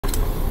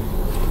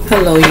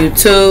Hello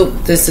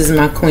YouTube, this is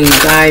my Queen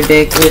Guy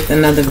back with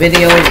another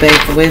video,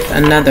 back with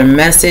another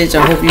message.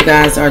 I hope you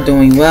guys are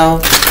doing well.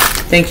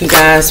 Thank you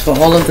guys for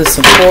all of the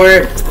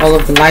support, all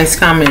of the likes,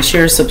 comments,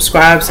 shares,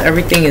 subscribes.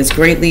 Everything is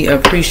greatly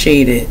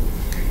appreciated.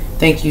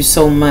 Thank you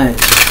so much.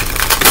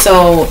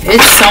 So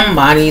it's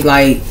somebody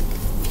like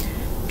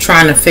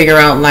trying to figure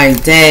out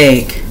like,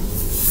 dang,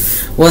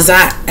 was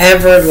I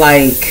ever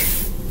like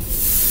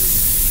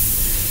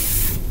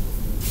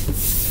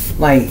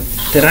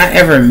did I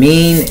ever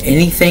mean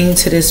anything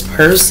to this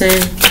person?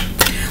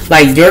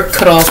 Like, your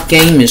cutoff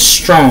game is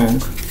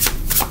strong.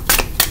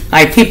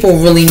 Like, people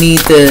really need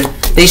to,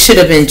 they should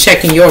have been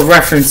checking your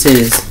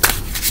references.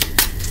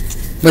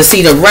 But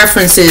see, the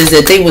references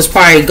that they was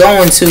probably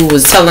going to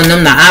was telling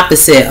them the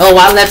opposite. Oh,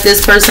 I left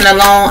this person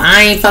alone.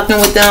 I ain't fucking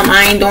with them.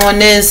 I ain't doing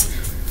this.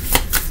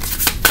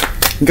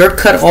 Your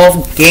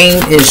cutoff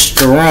game is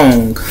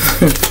strong.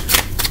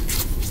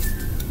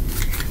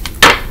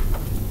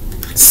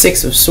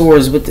 Six of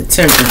Swords with the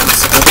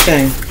Temperance.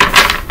 Okay.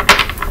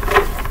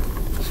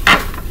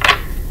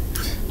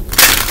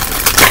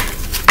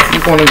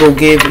 You're going to go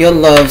give your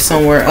love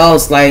somewhere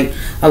else. Like,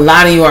 a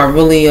lot of you are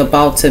really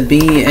about to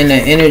be in an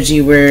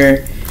energy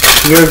where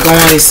you're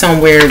going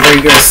somewhere where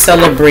you're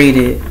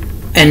celebrated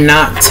and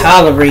not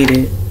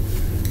tolerated.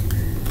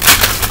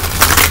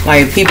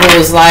 Like, people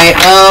was like,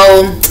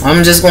 oh,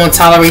 I'm just going to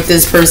tolerate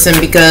this person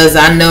because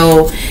I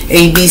know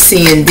A, B,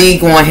 C, and D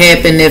going to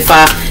happen if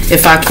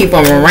I keep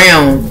them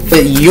around.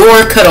 But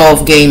your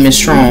cutoff game is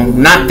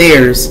strong, not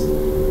theirs.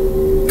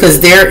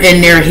 Because they're in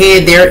their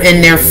head, they're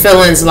in their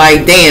feelings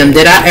like, damn,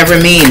 did I ever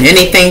mean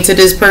anything to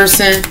this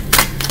person?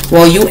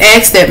 Well, you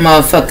asked that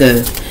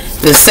motherfucker.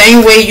 The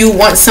same way you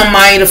want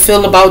somebody to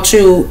feel about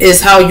you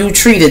is how you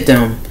treated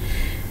them.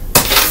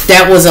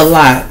 That was a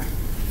lot.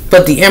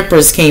 But the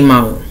Empress came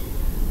out.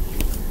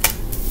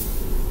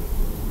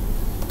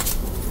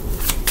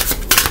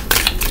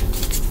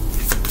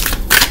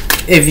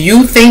 If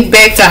you think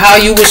back to how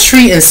you was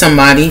treating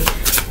somebody,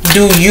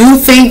 do you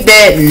think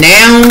that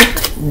now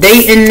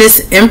they in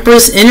this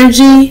Empress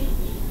energy,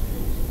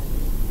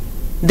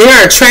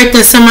 they're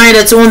attracting somebody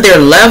that's on their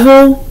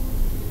level?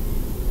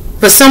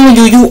 For some of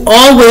you, you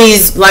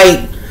always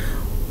like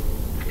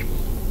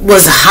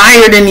was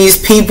higher than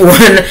these people,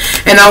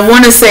 and I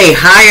want to say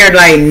higher,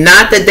 like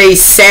not that they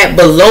sat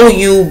below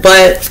you,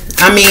 but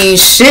I mean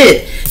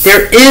shit,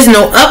 there is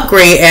no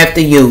upgrade after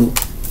you.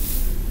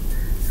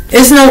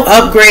 It's no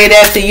upgrade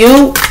after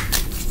you.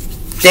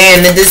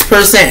 Damn, did this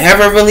person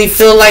ever really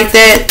feel like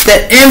that?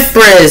 The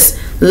Empress,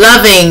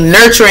 loving,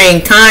 nurturing,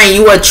 kind,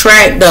 you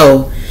attract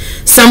though.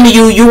 Some of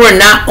you, you are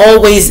not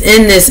always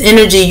in this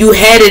energy. You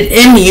had it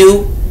in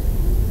you,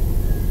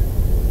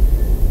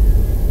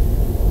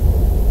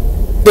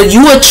 but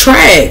you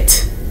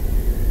attract.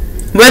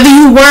 Whether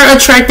you were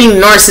attracting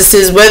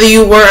narcissists, whether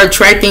you were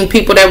attracting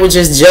people that were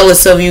just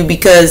jealous of you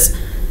because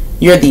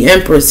you're the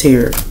Empress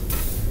here.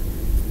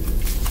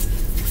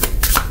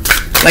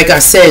 Like I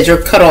said,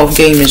 your cutoff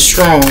game is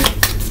strong.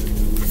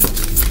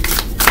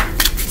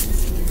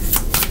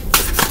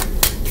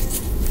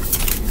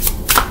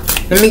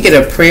 Let me get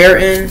a prayer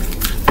in.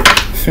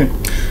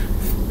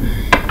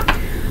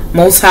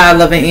 Most high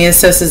loving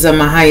ancestors of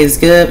my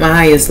highest good, my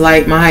highest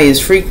light, my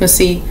highest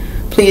frequency,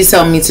 please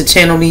help me to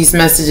channel these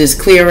messages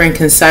clear and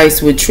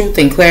concise with truth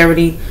and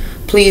clarity.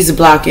 Please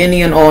block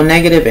any and all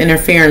negative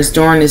interference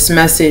during this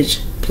message.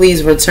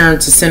 Please return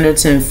to center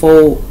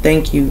tenfold.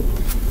 Thank you.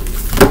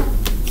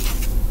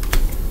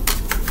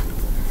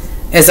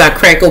 As I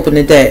crack open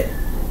the deck,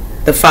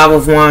 the Five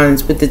of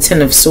Wands with the Ten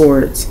of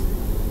Swords.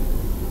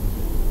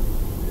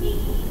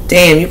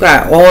 Damn, you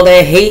got all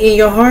that hate in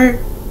your heart?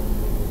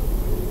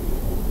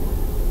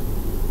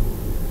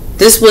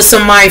 This was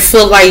somebody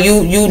feel like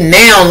you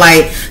now,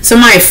 like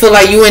somebody feel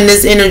like you in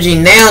this energy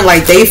now,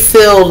 like they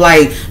feel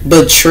like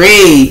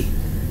betrayed.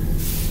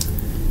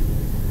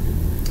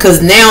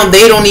 Cause now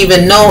they don't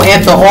even know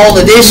after all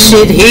of this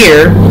shit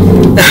here.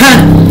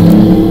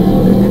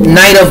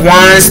 Knight of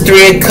Wands,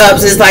 Three of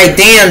Cups. It's like,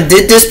 damn,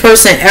 did this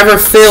person ever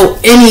feel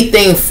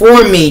anything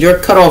for me? Your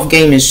cutoff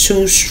game is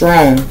too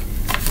strong.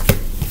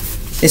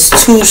 It's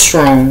too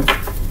strong.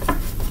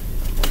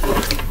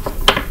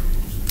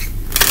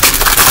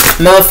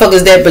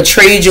 Motherfuckers that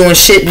betrayed you and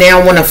shit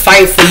now want to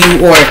fight for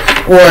you, or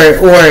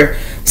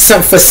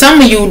for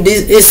some of you,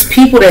 it's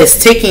people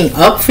that's taking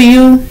up for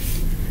you.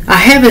 I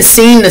haven't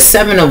seen the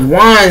Seven of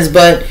Wands,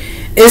 but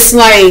it's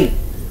like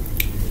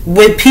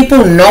with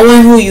people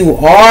knowing who you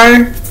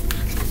are,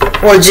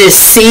 or just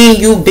seeing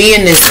you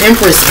being this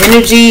Empress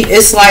energy,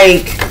 it's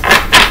like,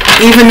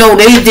 even though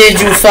they did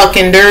you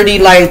fucking dirty,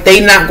 like,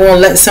 they not going to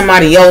let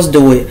somebody else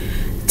do it.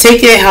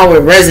 Take it how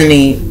it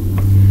resonates.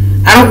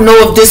 I don't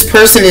know if this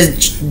person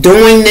is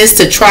doing this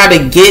to try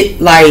to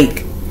get,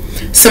 like,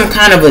 some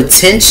kind of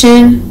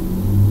attention.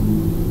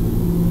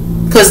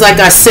 Because, like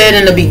I said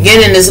in the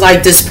beginning, it's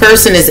like this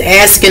person is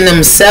asking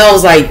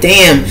themselves, like,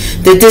 damn,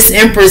 did this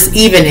Empress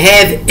even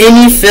have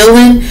any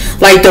feeling?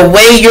 Like, the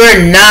way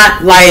you're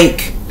not,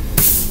 like,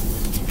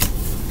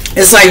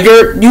 it's like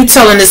you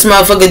telling this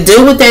motherfucker,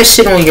 deal with that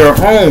shit on your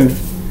own.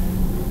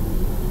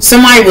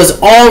 Somebody was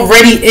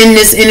already in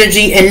this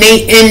energy and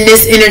they in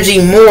this energy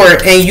more,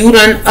 and you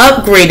done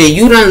upgraded,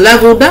 you done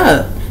leveled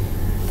up.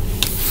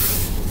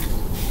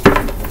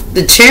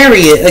 The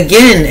Chariot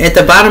again at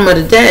the bottom of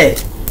the deck.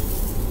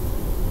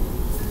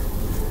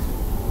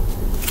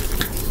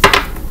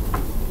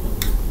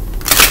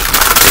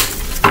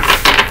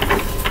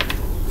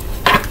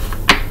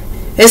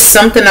 It's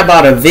something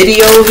about a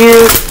video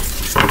here.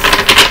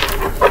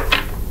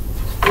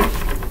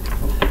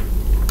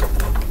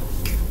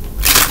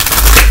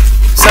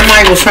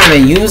 Somebody was trying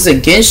to use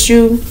against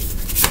you.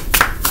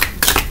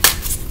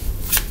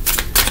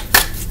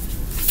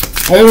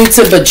 Only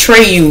to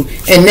betray you.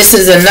 And this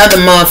is another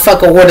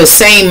motherfucker, or the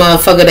same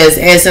motherfucker that's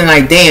asking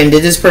like, damn,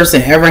 did this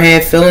person ever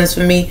have feelings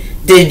for me?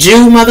 Did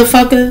you,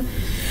 motherfucker?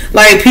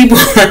 Like people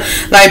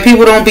like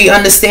people don't be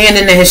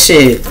understanding that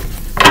shit.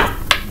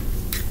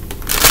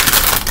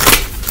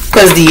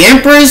 Cause the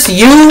Empress,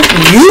 you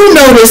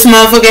know this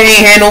motherfucker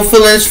ain't had no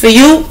feelings for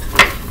you.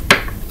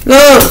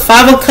 Look,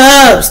 5 of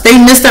Cups. They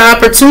missed the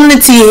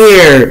opportunity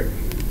here.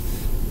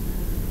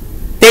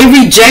 They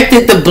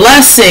rejected the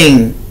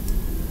blessing.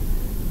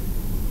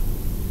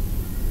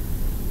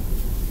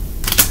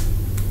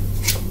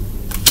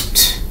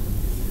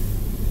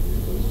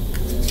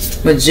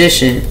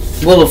 Magician,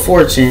 Wheel of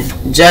Fortune,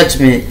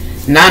 Judgment,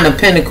 9 of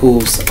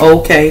Pentacles.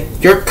 Okay,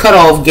 your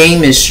cutoff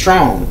game is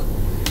strong.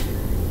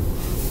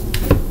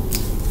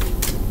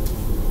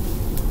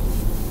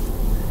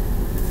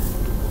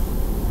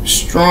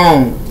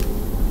 Strong.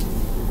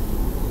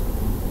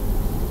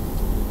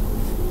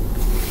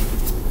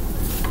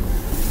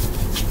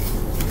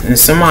 And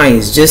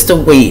somebody's just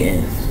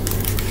awaiting.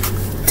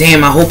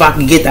 Damn, I hope I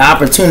can get the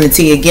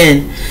opportunity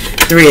again.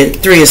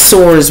 Three of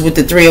Swords with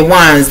the 3 of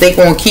Wands. They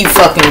gonna keep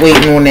fucking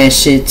waiting on that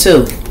shit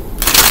too.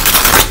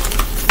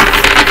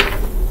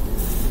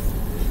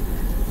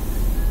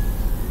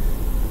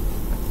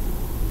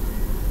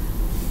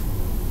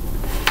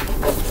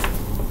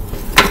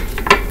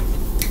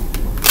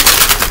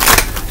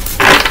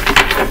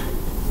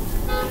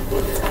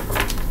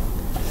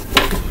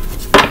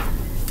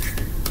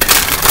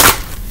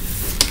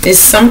 It's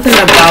something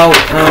about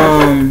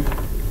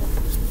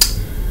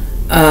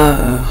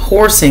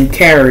horse and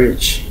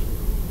carriage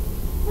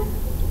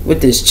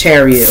with this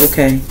Chariot.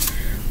 Okay,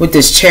 with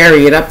this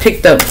Chariot, I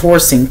picked up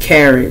horse and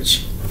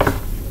carriage.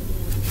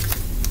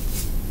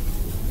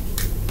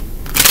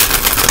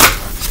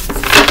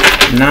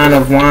 Nine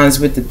of Wands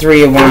with the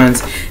 3 of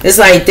Wands. It's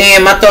like,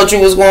 damn, I thought you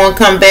was going to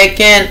come back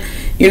in.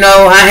 You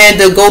know, I had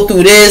to go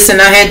through this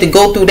and I had to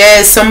go through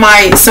that.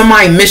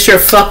 Somebody miss your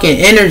fucking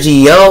energy,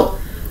 yo.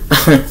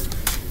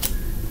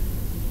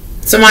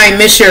 Somebody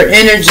miss your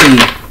energy.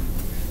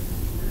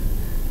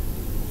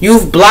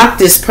 You've blocked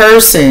this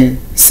person.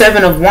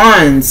 7 of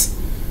Wands.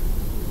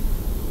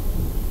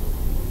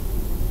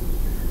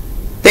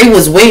 They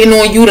was waiting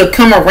on you to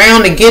come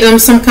around to get them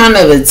some kind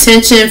of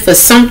attention for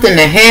something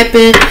to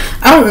happen.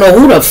 I don't know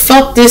who the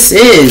fuck this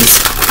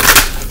is.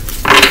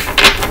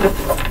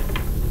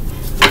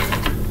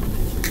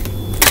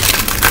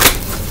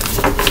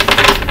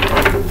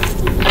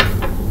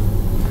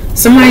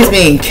 Somebody's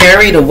being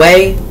carried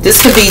away.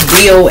 This could be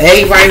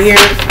DOA right here.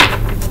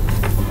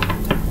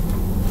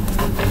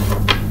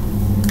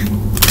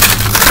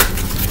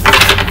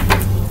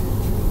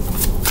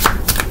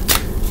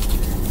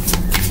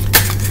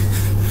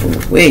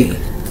 Wait.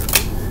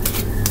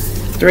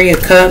 3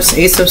 of Cups,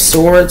 Ace of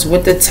Swords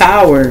with the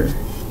Tower.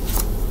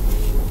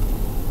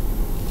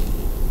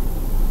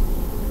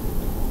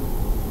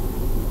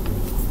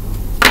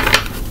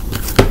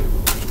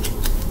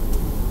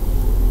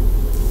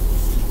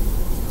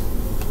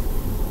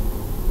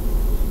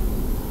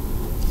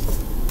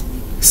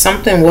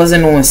 Something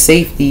wasn't on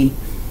safety.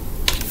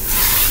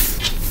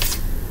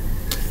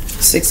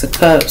 6 of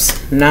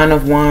Cups, 9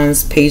 of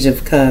Wands, Page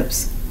of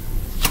Cups.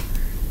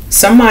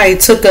 Somebody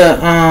took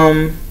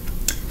a,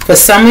 for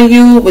some of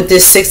you with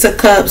this 6 of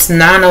Cups,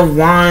 9 of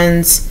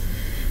Wands,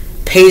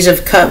 Page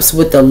of Cups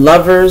with the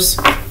Lovers.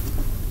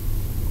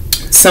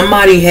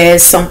 Somebody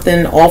has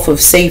something off of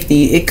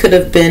safety. It could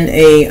have been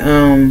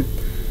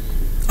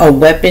a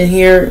weapon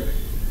here.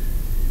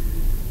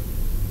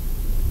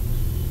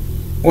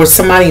 Or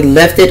somebody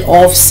left it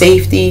off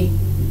safety.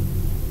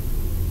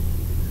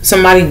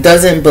 Somebody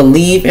doesn't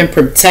believe in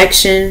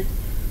protection.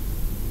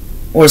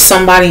 Or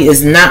somebody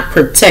is not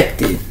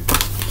protected.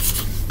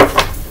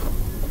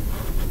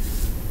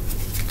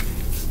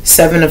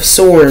 7 of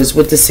Swords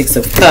with the 6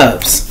 of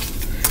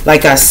Cups.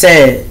 Like I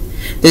said,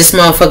 this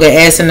motherfucker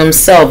asking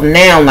himself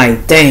now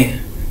like, damn.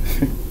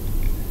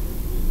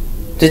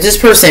 Did this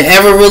person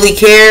ever really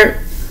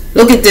care?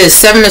 Look at this.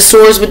 7 of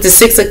Swords with the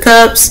 6 of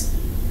Cups.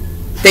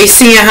 They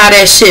seeing how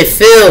that shit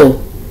feel.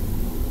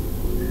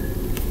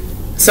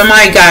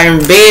 Somebody got in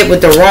bed with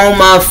the wrong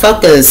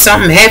motherfucker.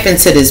 Something happened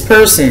to this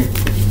person.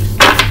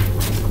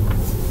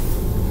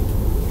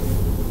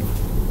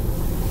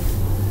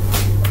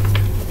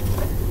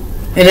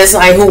 And it's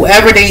like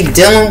whoever they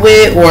dealing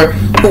with or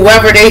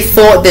whoever they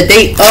thought that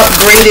they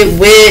upgraded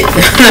with.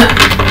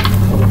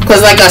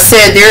 Because like I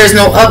said, there is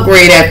no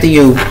upgrade after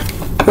you.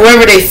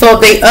 whoever they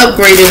thought they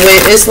upgraded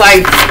with, it's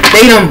like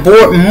they done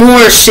brought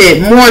more shit,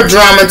 more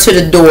drama to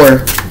the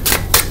door.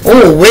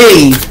 Oh,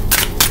 wait.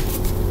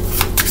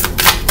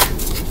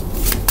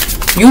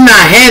 You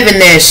not having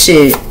that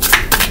shit.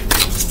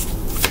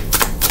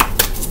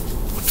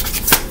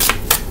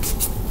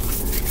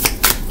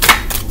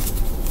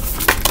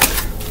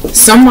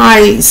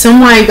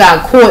 Somebody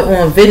got caught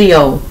on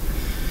video.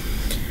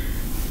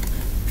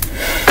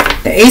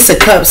 The Ace of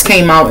Cups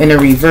came out in the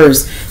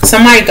reverse.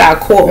 Somebody got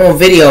caught on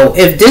video.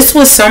 If this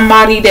was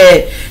somebody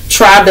that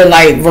tried to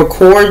like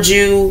record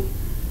you,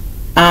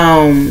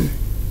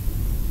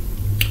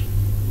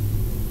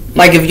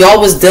 like if y'all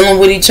was dealing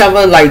with each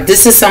other, like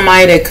this is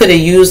somebody that could have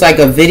used like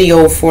a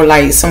video for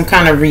like some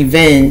kind of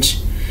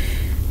revenge.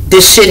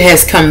 This shit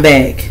has come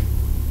back.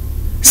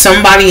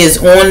 Somebody is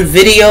on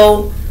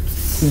video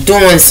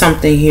doing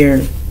something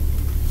here.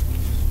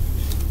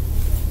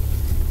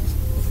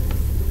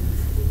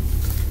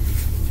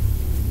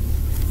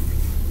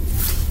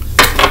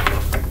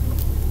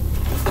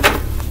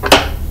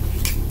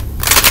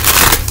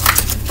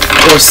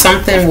 Or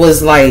something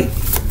was like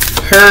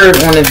heard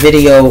on a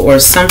video or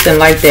something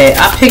like that.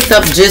 I picked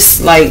up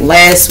just like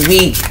last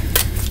week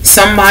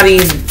somebody,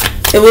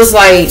 it was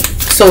like,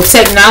 so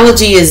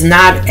technology is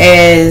not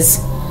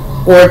as,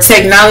 or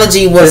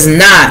technology was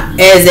not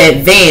as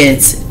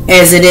advanced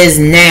as it is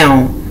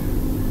now.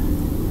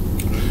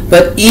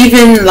 But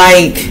even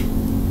like,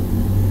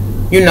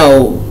 you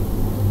know,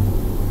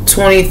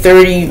 20,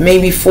 30,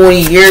 maybe 40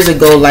 years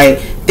ago,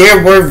 like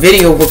there were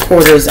video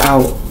recorders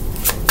out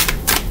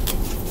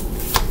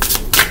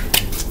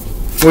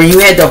where you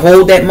had to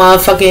hold that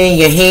motherfucker in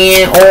your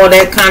hand, all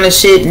that kind of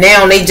shit.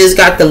 Now they just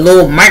got the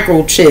little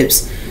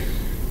microchips.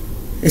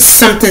 There's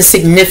something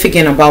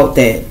significant about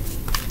that.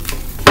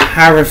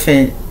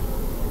 Hierophant,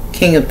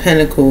 King of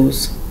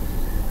Pentacles.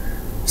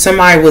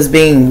 Somebody was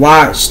being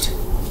watched.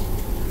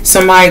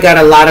 Somebody got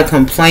a lot of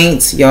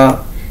complaints,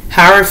 y'all.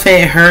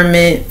 Hierophant,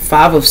 Hermit,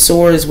 Five of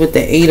Swords with the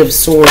Eight of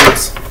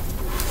Swords.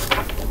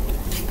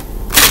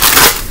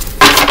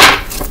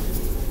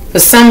 For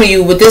some of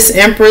you, with this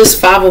Empress,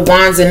 Five of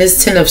Wands, and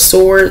this Ten of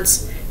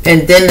Swords,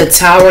 and then the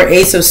Tower,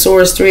 Ace of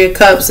Swords, Three of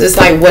Cups, it's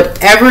like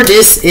whatever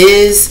this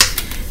is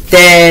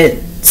that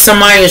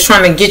somebody is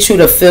trying to get you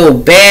to feel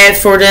bad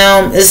for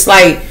them, it's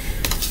like,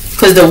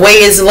 because the way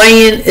it's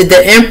laying,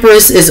 the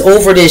Empress is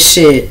over this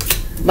shit.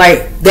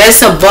 Like,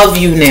 that's above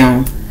you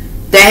now.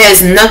 That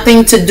has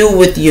nothing to do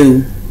with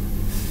you.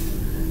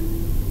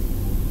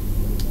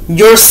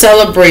 You're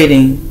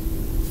celebrating.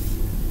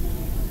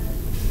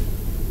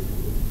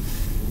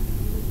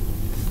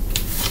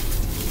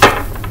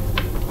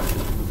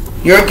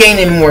 You're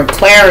gaining more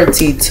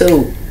clarity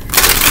too.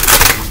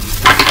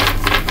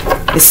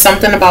 It's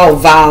something about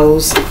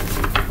vows.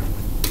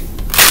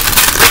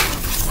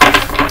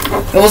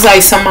 It was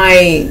like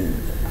somebody,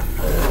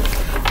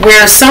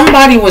 where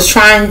somebody was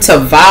trying to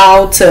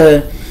vow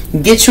to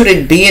get you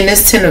to be in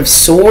this Ten of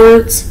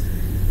Swords.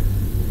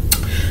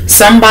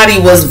 Somebody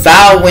was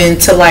vowing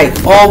to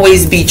like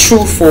always be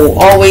truthful,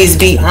 always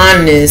be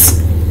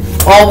honest,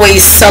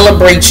 always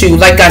celebrate you.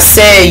 Like I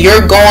said,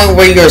 you're going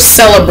where you're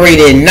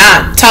celebrated,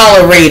 not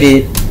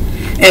tolerated.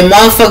 And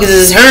motherfuckers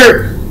is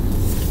hurt.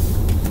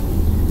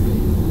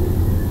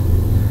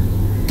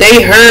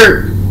 They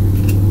hurt.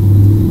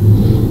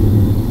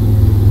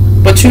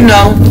 But you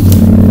know,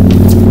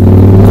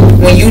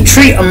 when you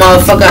treat a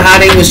motherfucker how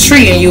they was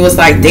treating you, it's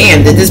like,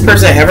 damn, did this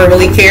person ever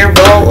really care?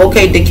 Well,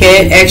 okay,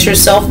 dickhead, ask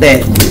yourself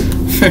that.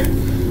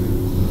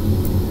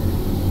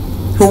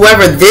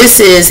 Whoever this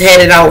is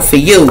had it out for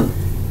you.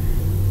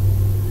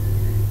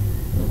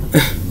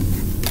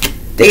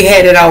 They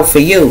had it out for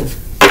you.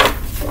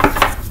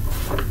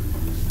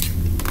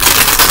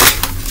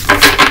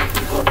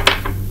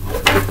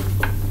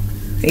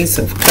 Ace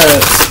of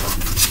Cups.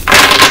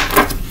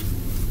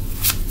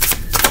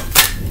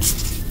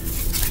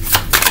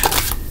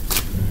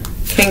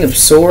 King of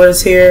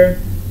Swords here.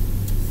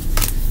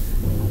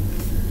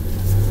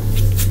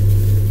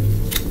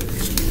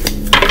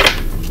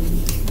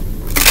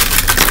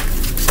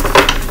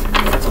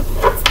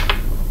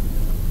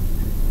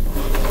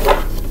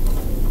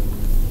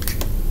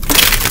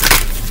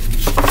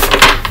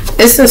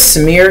 It's a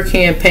smear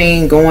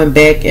campaign going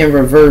back in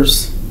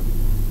reverse.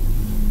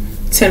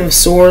 Ten of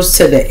Swords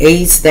to the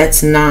Ace,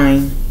 that's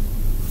 9.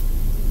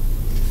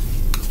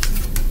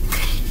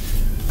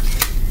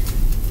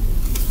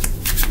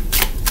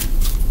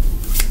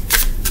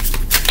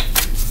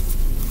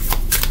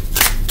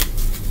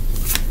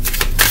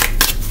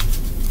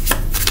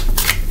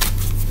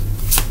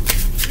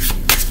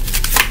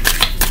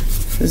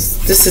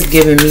 This is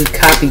giving me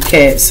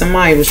copycat.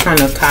 Somebody was trying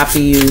to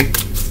copy you.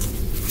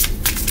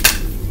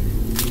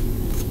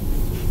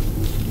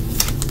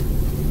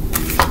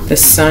 The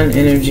Sun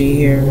energy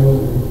here.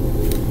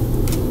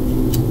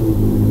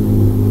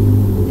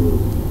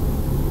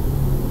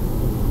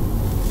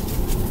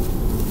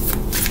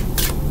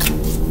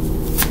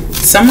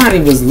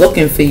 Somebody was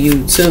looking for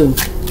you too.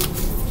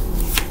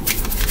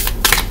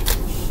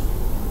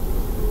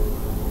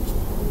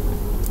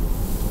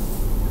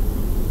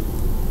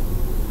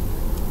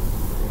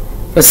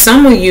 For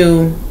some of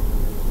you,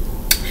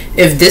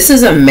 if this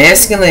is a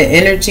masculine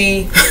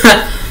energy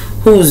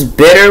who's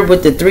bitter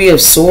with the Three of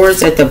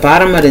Swords at the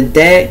bottom of the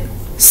deck,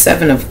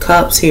 Seven of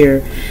Cups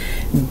here,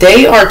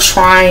 they are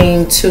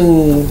trying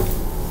to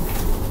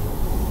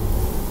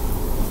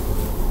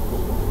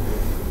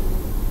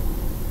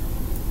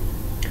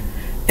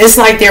it's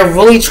like they're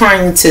really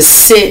trying to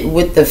sit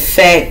with the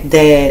fact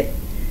that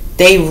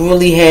they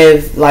really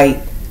have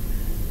like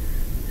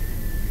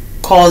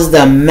caused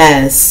a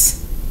mess.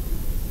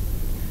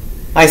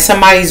 Like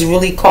somebody's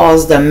really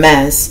caused a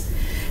mess.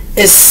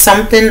 It's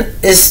something,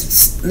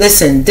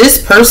 listen,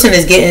 this person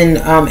is getting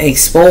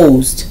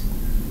exposed.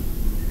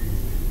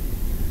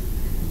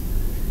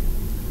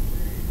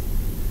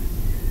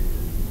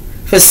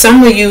 For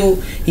some of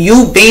you,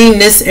 you being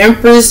this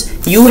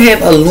Empress, you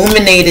have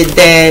illuminated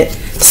that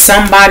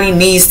somebody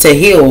needs to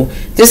heal.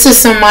 This is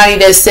somebody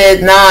that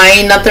said, nah,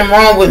 ain't nothing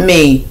wrong with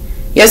me.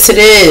 Yes, it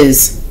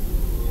is.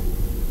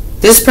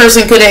 This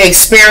person could have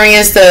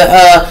experienced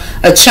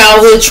a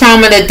childhood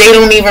trauma that they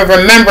don't even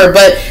remember,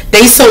 but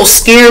they so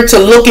scared to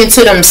look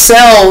into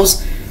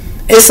themselves.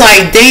 It's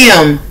like,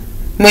 damn,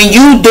 when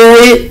you do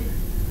it,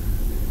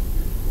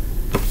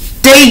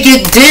 they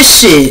get this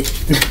shit.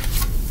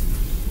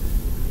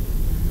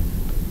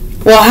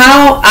 Well,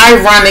 how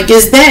ironic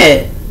is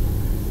that?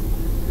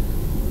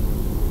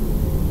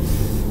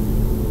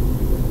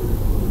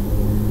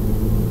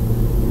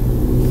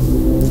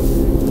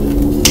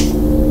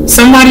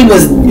 Somebody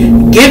was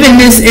giving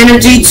this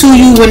energy to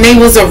you when they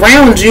was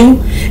around you,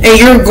 and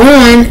you're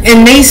going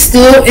and they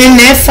still in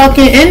that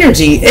fucking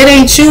energy. It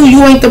ain't you.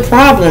 You ain't the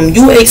problem.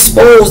 You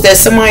exposed that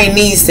somebody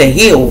needs to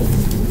heal.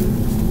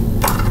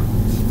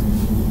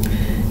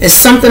 It's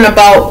something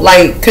about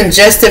like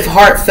congestive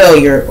heart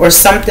failure or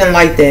something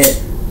like that.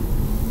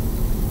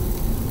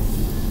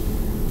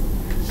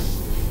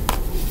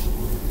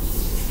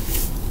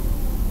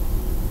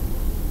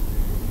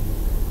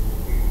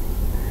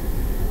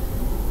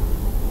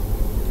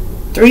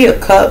 Three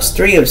of Cups,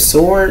 Three of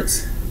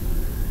Swords.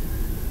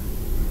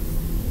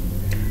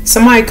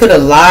 Somebody could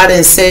have lied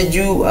and said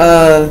you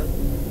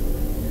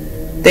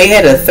they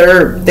had a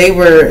third,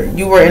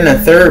 you were in a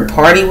third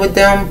party with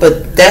them,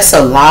 but that's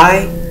a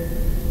lie.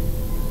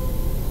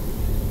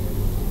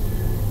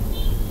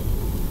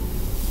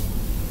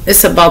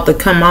 It's about to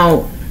come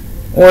out,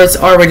 or it's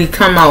already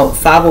come out.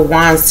 Five of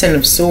Wands, Ten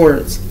of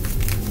Swords.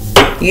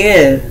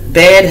 Yeah,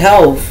 bad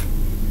health.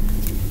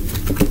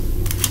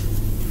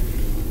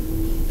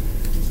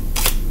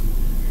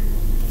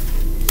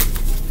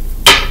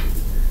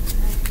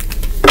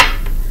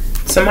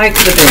 Somebody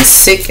could have been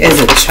sick as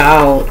a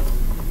child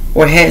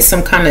or had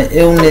some kind of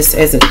illness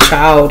as a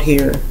child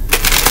here.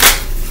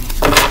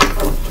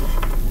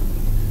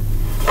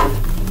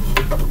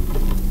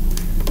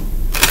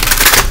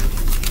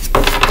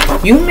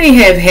 You may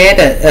have had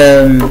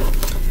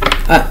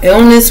a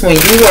illness when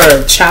you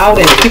were a child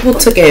and people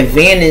took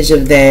advantage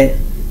of that.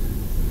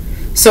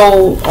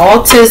 So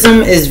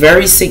autism is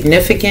very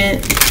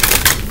significant.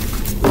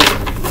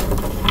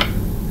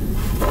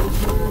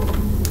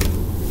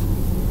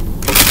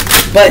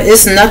 But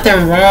it's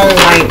nothing wrong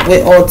like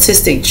with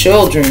autistic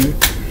children,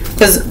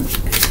 because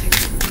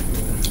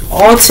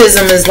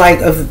autism is like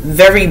a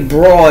very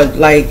broad,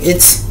 like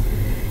it's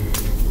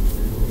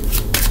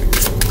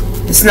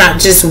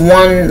not just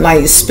one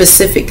like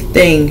specific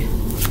thing.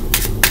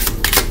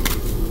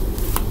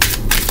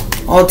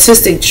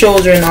 Autistic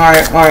children are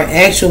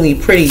actually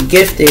pretty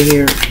gifted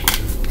here.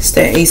 It's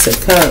the Ace of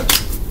Cups.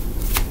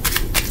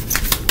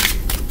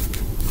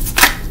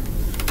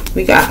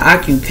 We got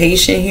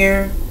occupation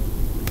here.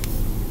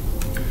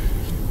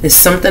 It's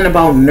something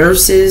about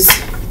nurses.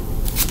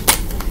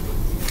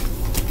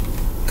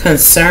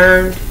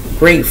 Concern,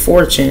 great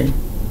fortune.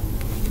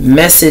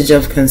 Message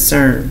of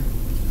concern.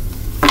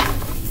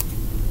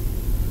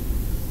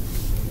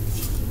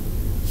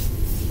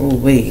 Oh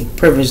wait,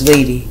 privileged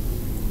lady.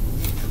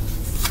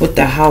 With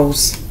the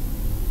house.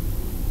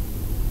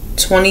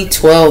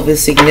 2012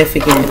 is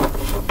significant.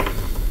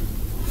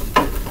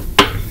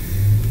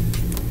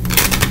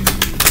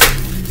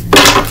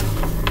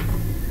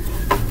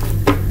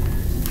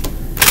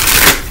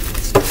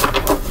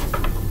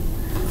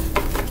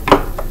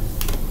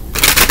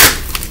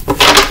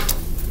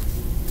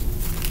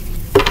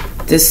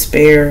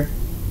 Despair,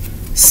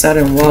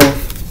 sudden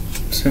wealth.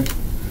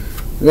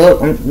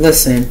 Look,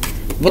 listen.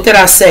 What did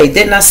I say?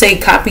 Didn't I say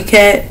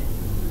copycat?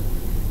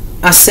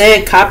 I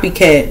said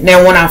copycat.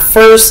 Now, when I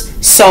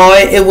first saw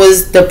it, it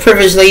was the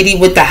privileged lady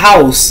with the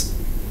house.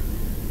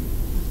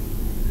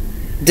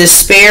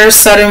 Despair,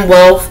 sudden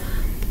wealth,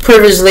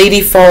 privileged lady,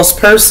 false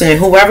person.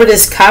 Whoever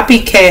this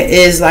copycat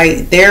is,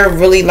 like, they're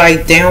really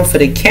like down for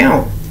the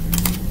count.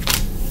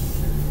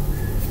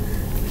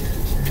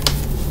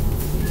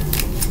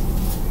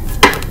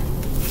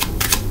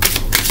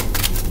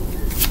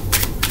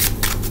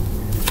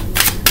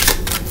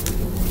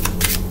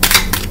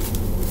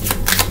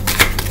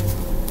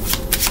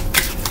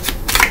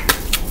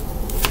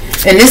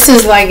 And this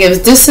is like,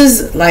 if this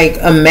is like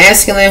a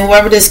masculine,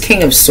 whoever this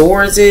King of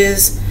Swords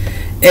is,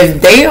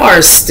 if they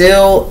are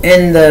still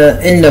in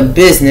the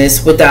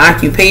business with the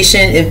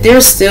occupation, if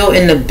they're still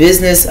in the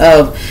business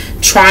of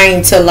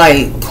trying to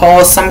like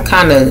cause some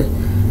kind of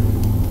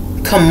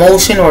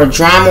commotion or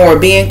drama or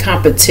be in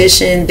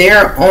competition,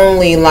 they're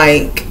only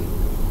like,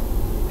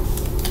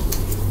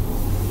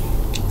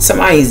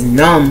 somebody's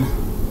numb.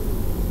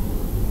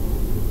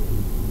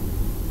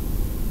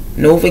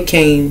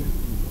 Novocaine.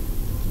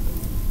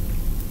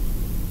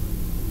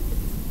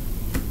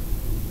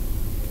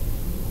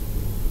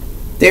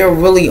 They're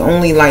really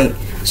only like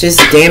just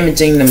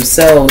damaging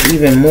themselves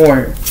even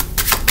more.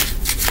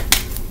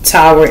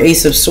 Tower,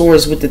 Ace of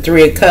Swords with the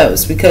Three of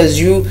Cups, because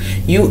you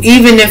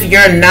even if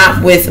you're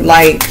not with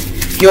like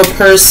your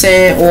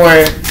person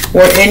or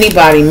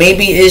anybody,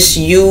 maybe it's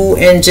you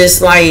and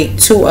just like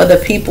two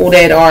other people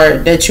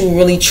that you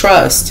really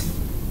trust.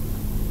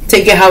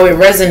 Take it how it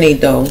resonates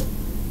though.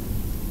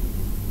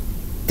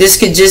 This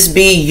could just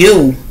be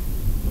you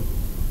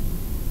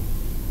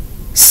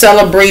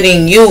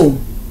celebrating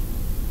you,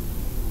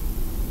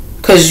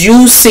 cause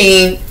you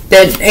seen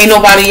that ain't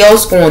nobody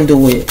else gonna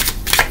do it.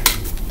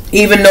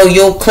 Even though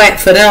you'll clap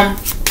for them,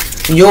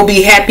 you'll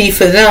be happy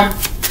for them.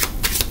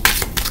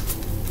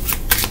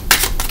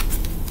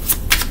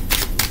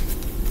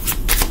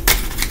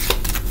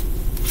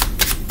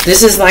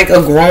 This is like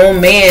a grown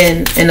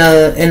man in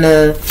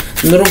a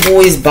little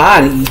boy's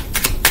body.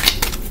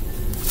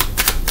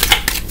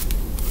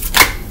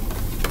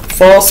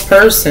 False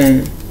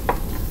person.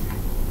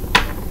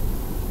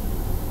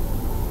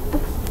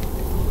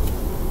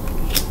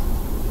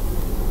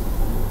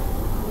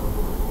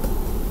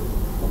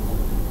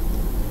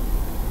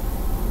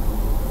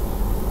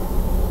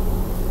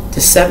 The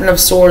Seven of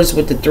Swords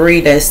with the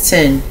 3, that's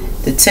 10.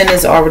 The 10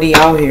 is already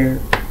out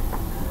here.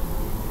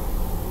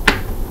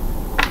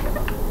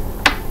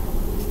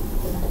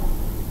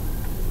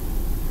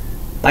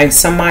 Like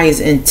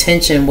somebody's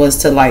intention was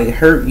to like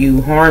hurt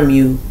you, harm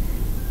you.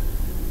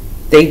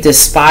 They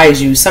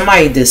despise you.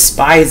 Somebody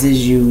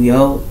despises you,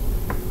 yo.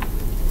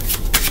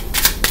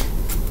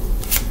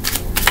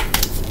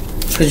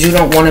 Because you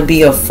don't want to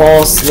be a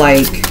false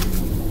like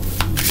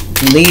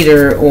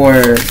leader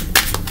or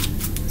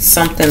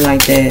something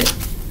like that.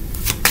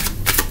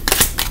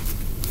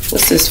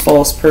 What's this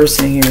false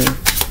person here?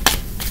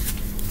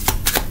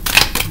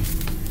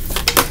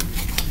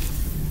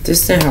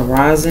 Distant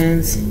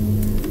horizons.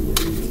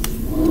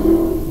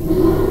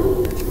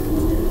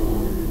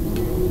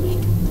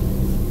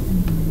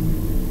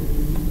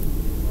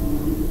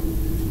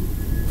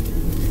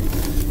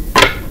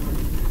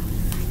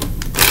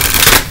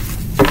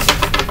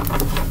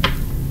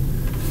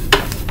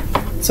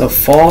 It's a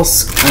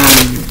false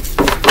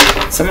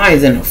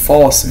somebody's in a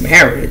false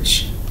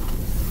marriage,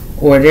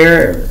 or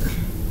they're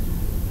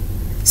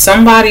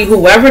somebody,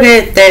 whoever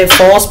that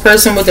false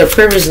person with the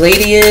privileged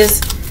lady is,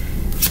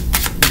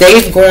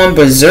 they've gone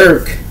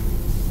berserk,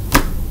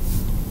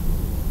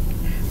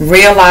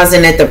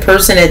 realizing that the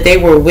person that they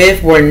were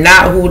with were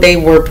not who they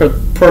were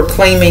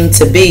proclaiming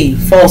to be.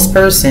 False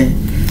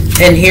person.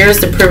 And here's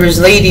the privileged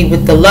lady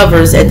with the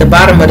lovers at the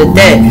bottom of the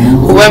deck.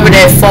 Whoever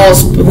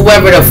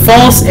the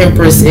false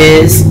empress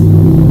is,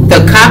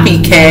 the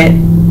copycat,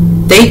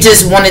 they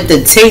just wanted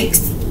to take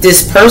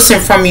this person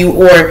from you,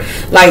 or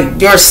like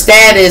your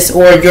status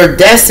or your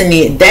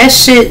destiny. That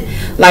shit,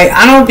 like,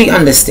 I don't be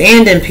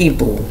understanding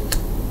people.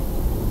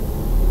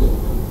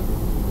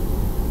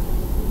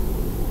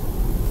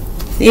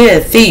 Yeah,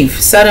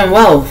 thief, sudden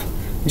wealth,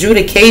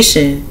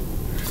 adjudication.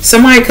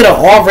 Somebody could have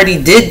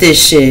already did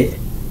this shit.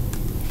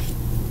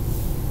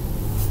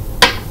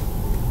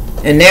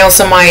 And now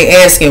somebody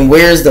asking,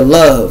 where's the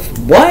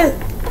love? What?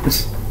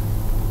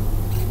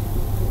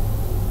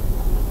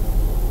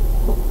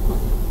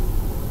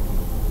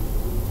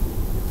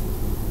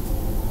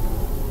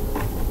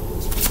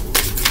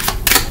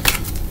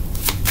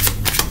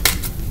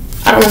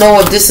 I don't know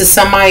if this is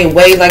somebody's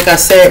way, like I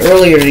said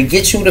earlier, to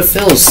get you to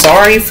feel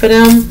sorry for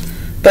them.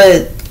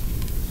 But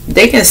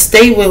they can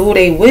stay with who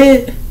they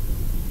with.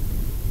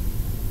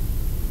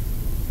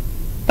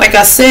 Like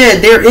I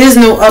said, there is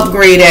no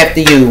upgrade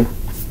after you.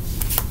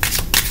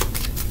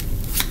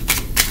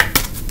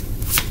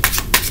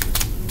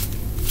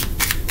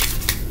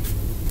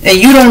 And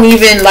you don't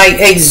even like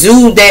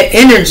exude that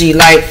energy.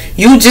 Like,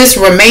 you just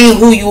remain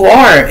who you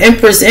are.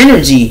 Empress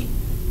energy.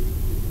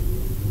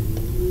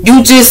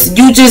 You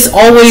just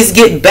always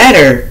get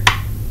better.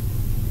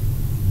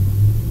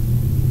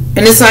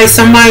 And it's like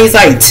somebody's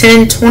like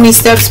 10, 20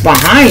 steps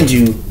behind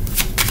you.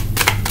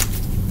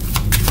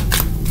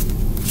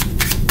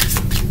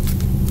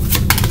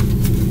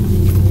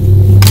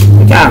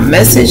 We got a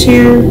message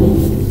here.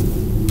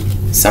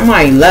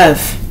 Somebody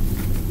left.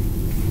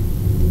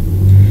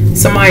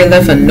 Somebody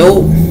left a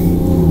note.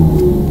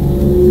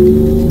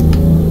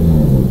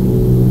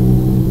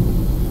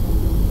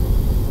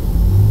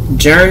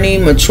 Journey,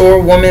 mature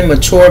woman,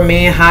 mature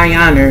man, high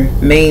honor,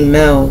 main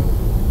male.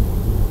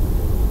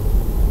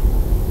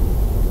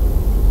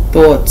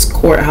 Thoughts,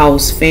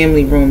 courthouse,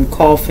 family room,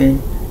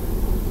 coffin.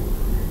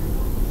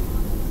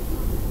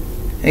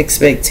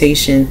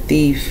 Expectation,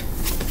 thief.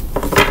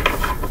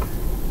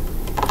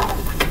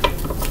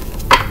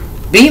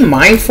 Be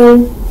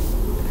mindful.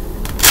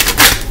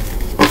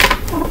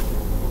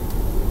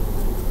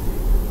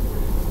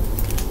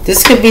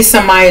 This could be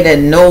somebody that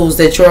knows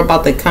that you're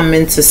about to come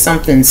into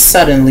something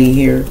suddenly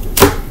here.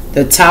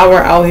 The Tower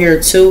out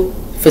here too.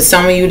 For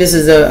some of you, this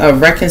is a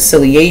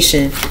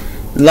reconciliation.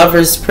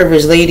 Lover's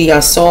privileged lady.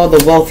 I saw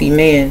the wealthy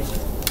man.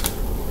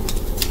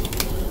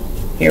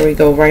 Here we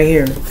go, right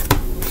here.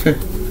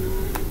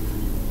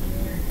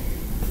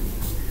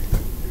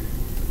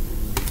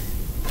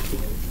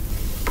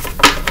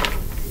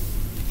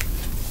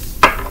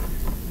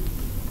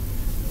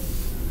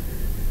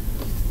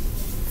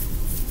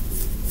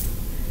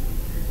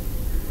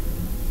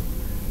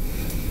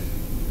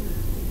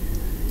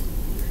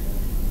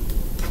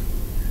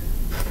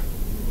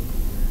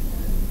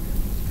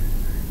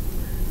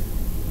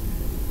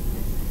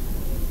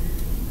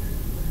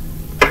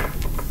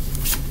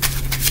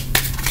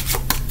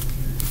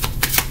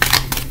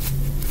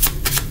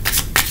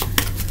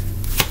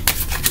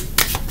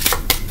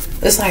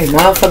 It's like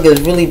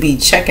motherfuckers really be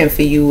checking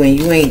for you and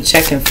you ain't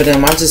checking for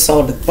them. I just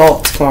saw the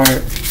thoughts card.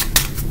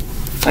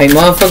 Like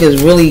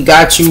motherfuckers really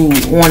got you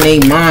on their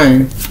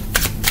mind.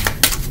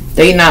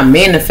 They not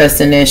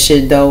manifesting that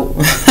shit though.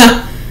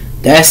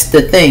 That's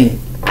the thing.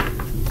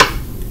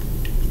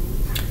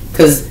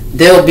 Cause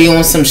they'll be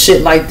on some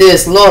shit like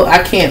this. Look,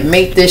 I can't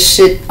make this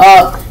shit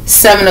up.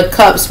 7 of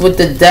Cups with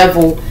the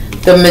Devil,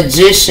 the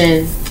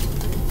Magician,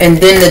 and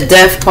then the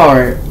Death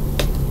card.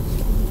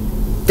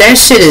 That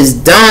shit is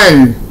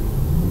done.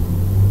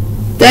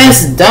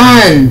 That's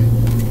done.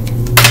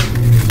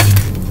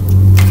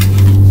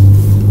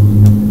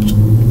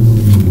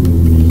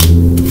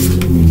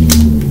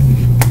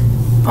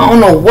 I don't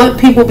know what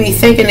people be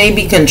thinking they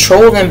be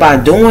controlling by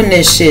doing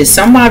this shit.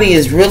 Somebody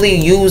is really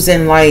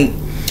using like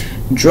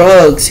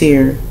drugs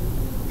here,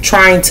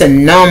 trying to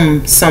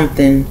numb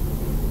something.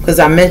 Because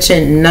I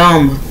mentioned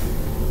numb,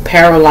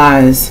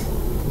 paralyzed.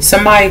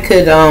 Somebody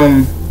could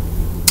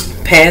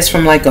pass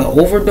from like an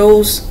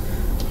overdose.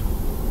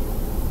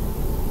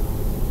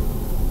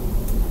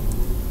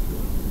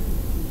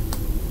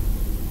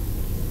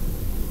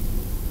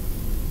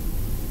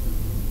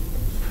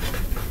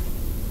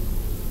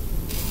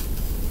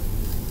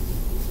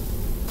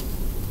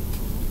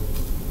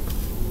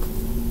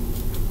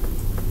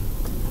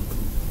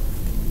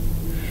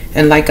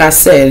 And like I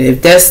said,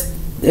 if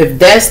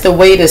that's the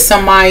way that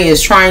somebody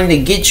is trying to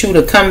get you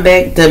to come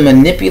back to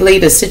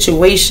manipulate a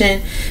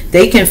situation,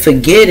 they can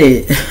forget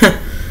it.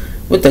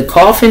 With the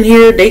coffin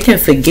here, they can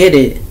forget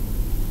it.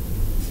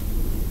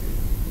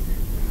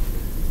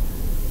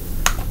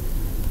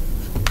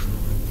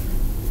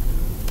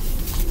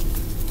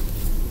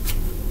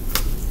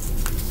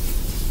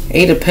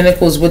 Eight of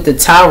Pentacles with the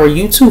Tower.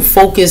 You too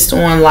focused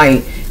on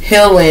like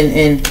healing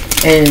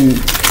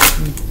and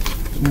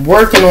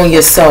working on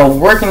yourself,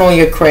 working on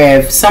your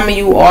craft. Some of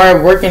you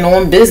are working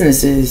on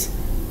businesses.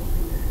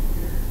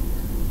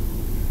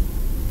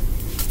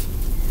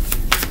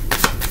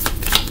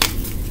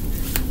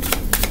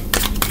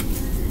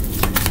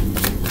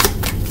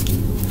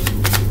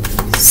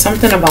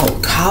 Something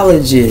about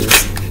colleges.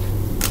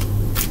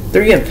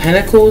 3 of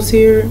Pentacles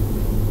here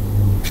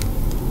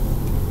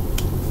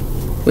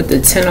with the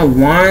 10 of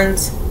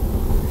Wands.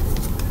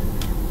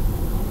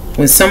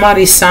 When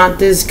somebody signed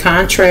this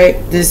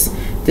contract, this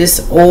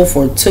oath,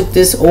 or took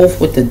this oath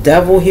with the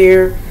Devil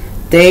here,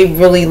 they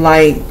really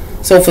like,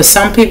 so for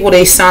some people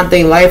they signed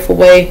their life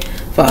away.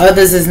 For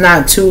others it's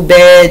not too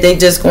bad. They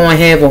just gonna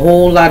have a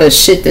whole lot of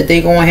shit that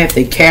they gonna have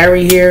to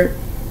carry here.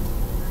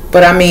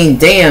 But I mean,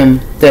 damn,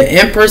 the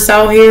Empress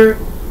out here,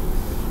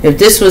 if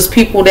this was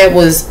people that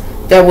was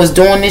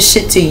doing this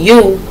shit to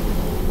you,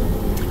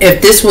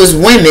 if this was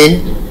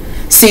women,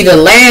 see the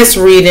last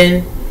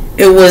reading,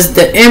 it was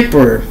the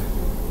Emperor.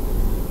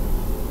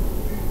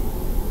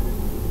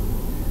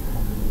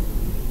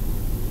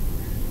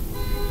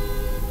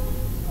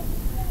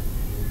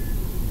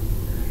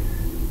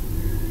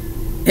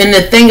 And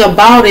the thing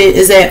about it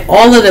is that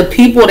all of the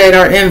people that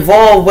are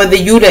involved, whether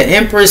you the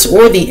Empress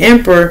or the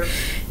Emperor,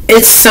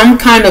 it's some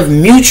kind of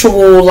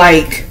mutual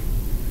like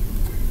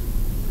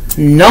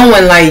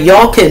knowing, like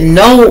y'all could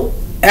know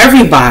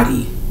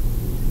everybody.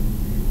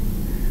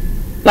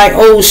 Like,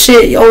 oh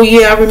shit, oh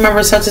yeah, I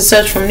remember such and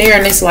such from there,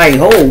 and it's like,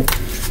 oh,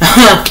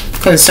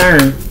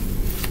 concern.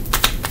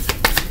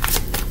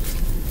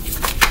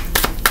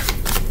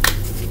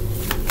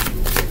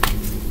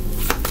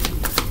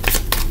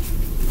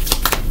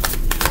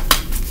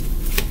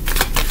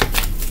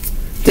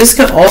 This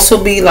could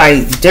also be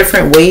like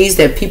different ways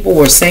that people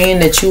were saying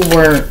that you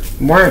weren't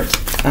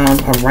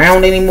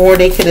around anymore.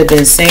 They could have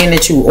been saying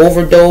that you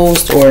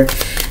overdosed, or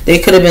they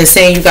could have been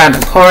saying you got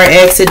in a car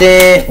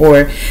accident,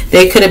 or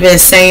they could have been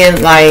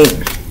saying like,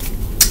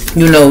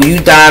 you know, you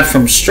died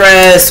from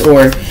stress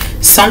or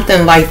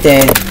something like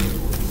that.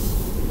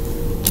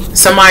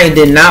 Somebody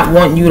did not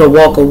want you to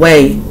walk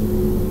away.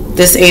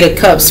 This 8 of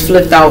Cups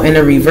flipped out in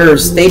the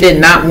reverse. They did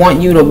not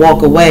want you to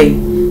walk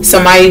away.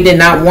 Somebody did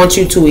not want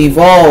you to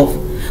evolve.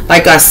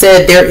 Like I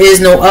said, there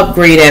is no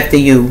upgrade after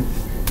you.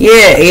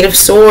 Yeah, 8 of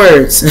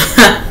Swords.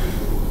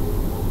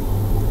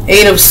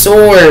 Eight of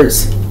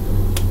Swords.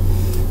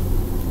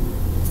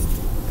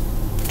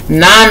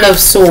 Nine of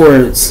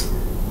Swords.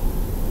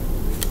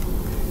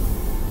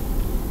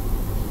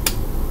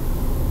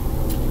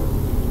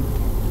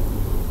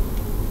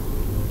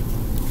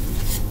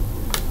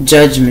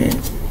 Judgment.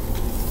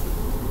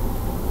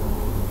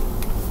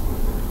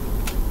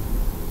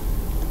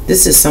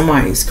 This is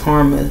somebody's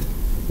karma.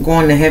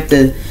 Going to have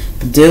to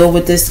deal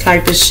with this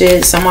type of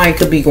shit. Somebody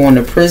could be going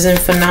to prison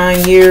for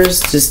 9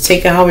 years. Just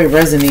take it how it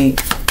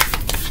resonates.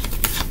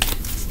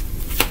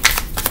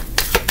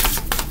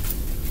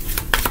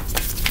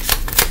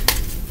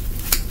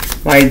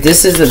 Like,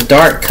 this is a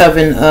dark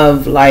coven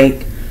of,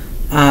 like,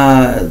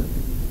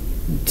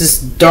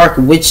 just dark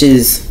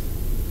witches.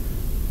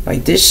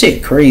 Like, this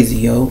shit crazy,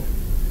 yo.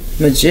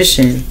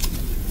 Magician.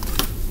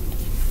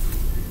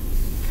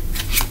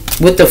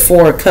 With the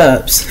Four of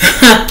Cups.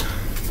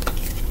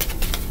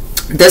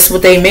 That's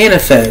what they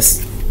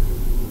manifest.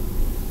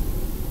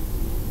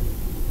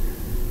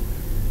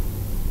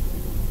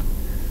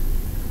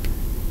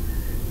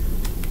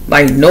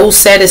 Like, no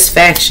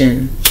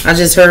satisfaction. I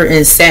just heard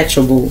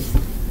insatiable.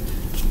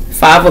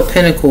 Five of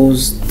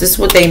Pentacles. This is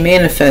what they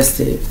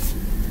manifested.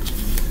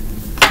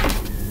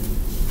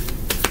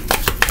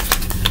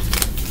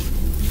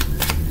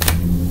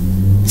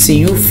 See,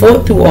 you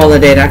fought through all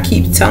of that. I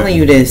keep telling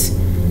you this.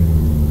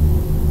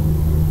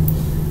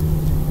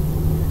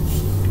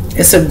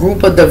 It's a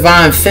group of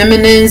divine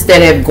feminines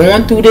that have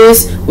gone through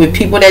this with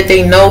people that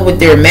they know with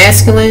their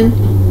masculine,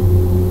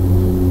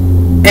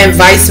 and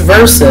vice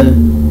versa.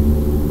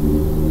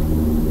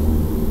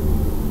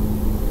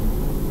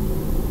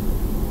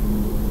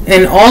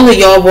 And all of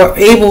y'all were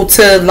able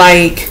to,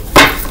 like,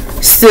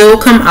 still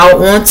come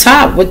out on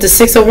top with the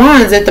Six of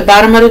Wands at the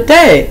bottom of the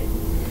deck.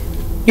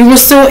 You were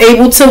still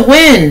able to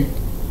win.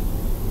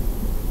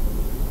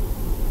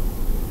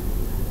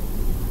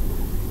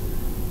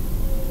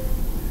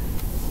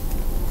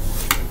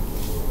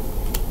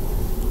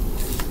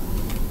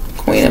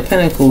 Queen of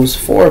Pentacles,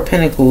 Four of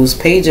Pentacles,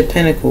 Page of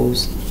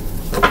Pentacles.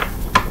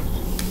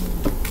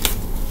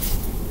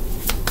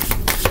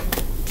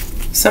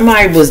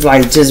 Somebody was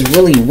like just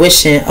really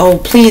wishing, oh,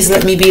 please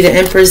let me be the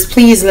Empress.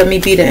 Please let me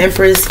be the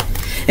Empress.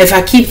 If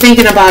I keep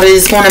thinking about it,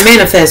 it's going to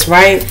manifest,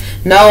 right?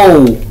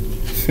 No.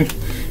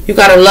 You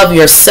got to love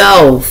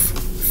yourself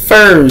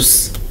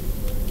first.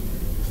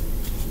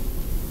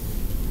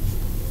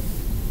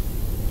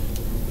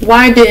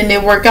 Why didn't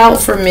it work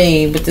out for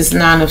me with this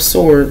Nine of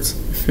Swords?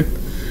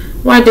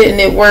 Why didn't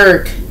it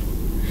work?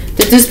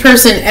 Did this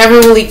person ever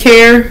really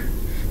care?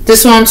 This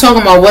is what I'm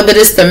talking about. Whether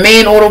it's the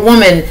man or the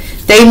woman,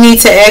 they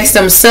need to ask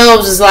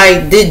themselves, is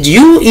like, did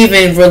you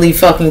even really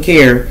fucking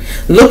care?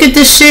 Look at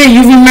this shit.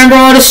 You remember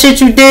all the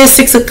shit you did?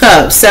 Six of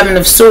Cups, Seven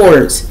of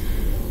Swords.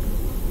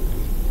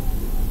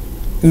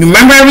 You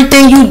remember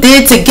everything you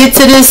did to get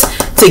to this,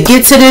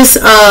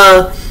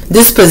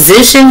 this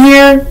position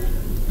here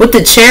with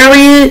the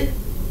Chariot?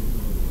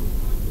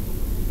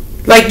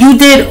 Like, you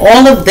did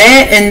all of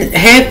that and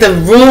had the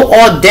real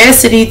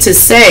audacity to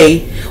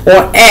say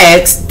or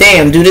ask,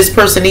 damn, do this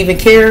person even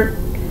care?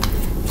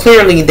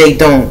 Clearly they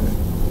don't.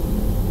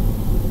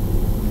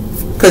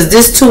 Because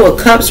this Two of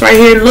Cups right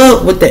here,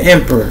 look, with the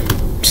Emperor.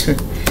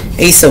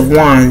 Ace of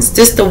Wands.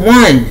 This the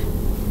one.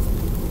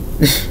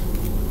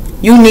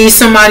 You need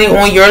somebody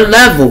on your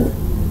level.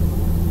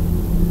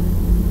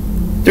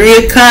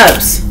 Three of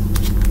Cups.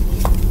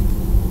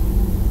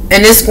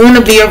 And it's going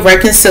to be a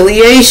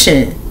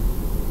reconciliation.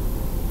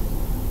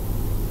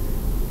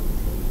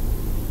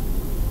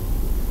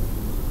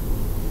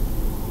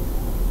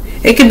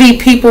 It could be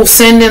people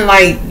sending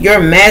like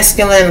your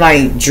masculine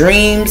like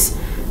dreams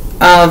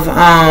of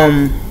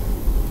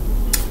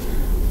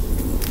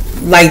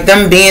like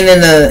them being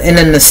in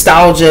a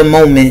nostalgia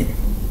moment.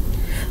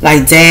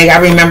 Like, dang, I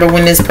remember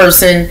when this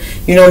person,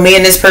 you know, me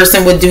and this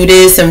person would do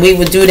this and we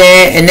would do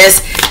that. And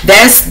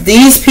that's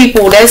these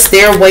people, that's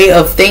their way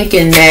of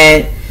thinking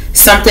that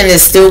something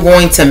is still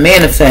going to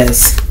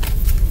manifest.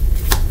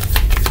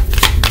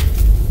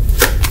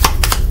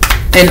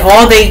 And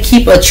all they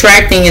keep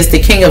attracting is the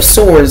King of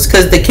Swords.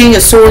 Because the King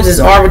of Swords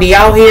is already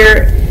out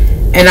here.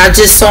 And I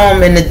just saw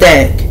him in the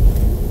deck.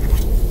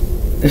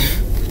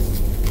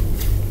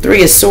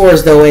 Three of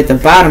Swords, though, at the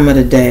bottom of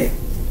the deck.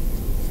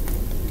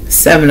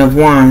 Seven of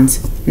Wands.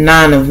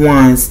 Nine of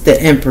Wands.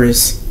 The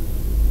Empress.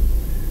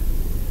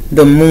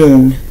 The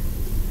Moon.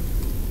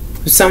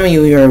 For some of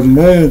you, you're a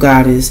moon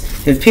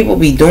goddess. If people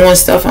be doing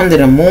stuff under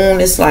the moon,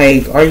 it's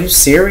like, are you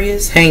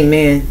serious?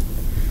 Hangman.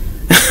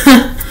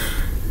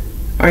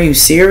 Are you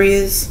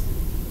serious?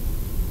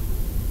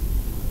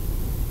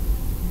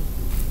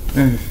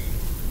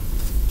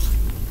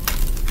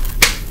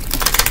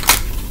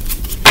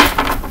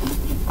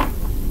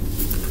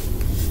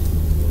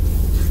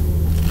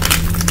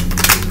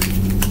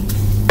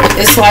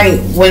 It's like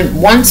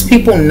once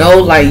people know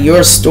like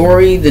your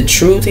story, the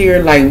truth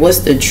here, like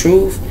what's the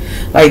truth?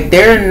 Like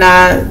they're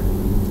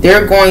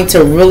going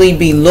to really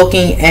be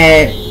looking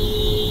at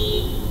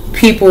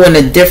people in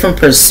a different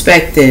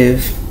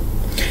perspective.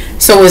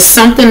 So it's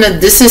something that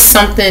this is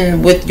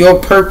something with your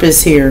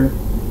purpose here.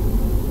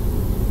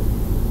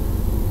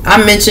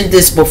 I mentioned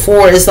this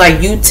before. It's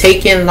like you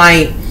taking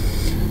like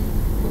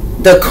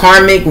the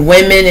karmic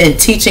women and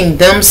teaching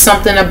them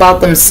something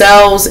about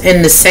themselves,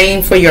 and the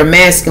same for your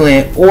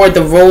masculine, or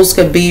the roles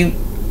could be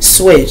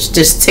switched.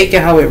 Just take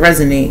it how it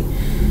resonates.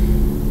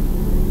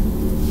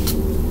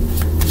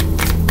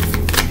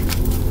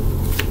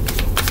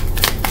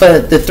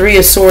 But the 3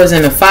 of Swords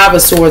and the 5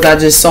 of Swords I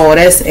just saw,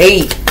 that's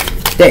 8.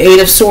 The 8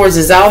 of Swords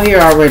is out here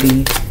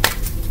already.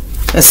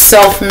 A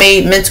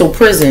self-made mental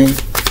prison.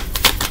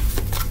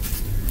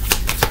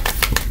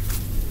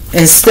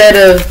 Instead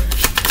of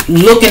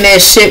looking at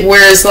shit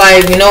where it's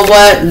like, you know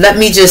what, let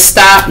me just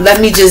stop,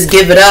 let me just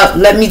give it up,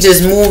 let me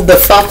just move the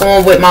fuck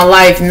on with my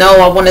life.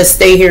 No, I want to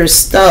stay here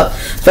stuck.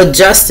 But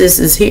justice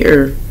is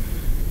here.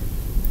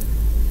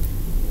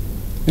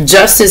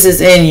 Justice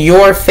is in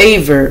your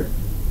favor.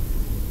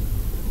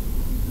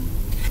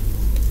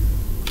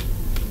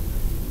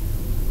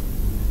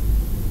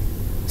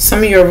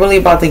 Some of you are really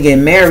about to get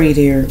married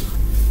here.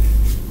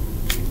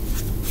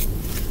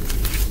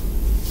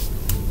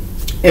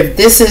 If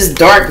this is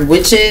dark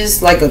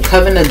witches, like a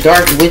coven of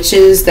dark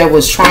witches that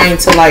was trying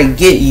to like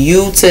get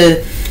you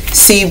to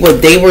see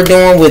what they were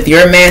doing with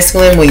your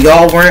masculine when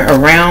y'all weren't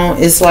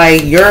around, it's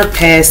like you're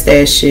past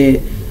that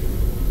shit.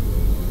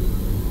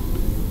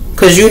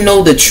 Because you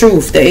know the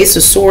truth. The Ace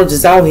of Swords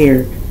is out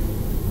here.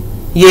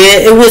 Yeah,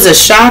 it was a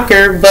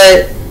shocker,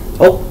 but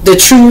the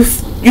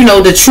truth, you know,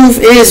 the truth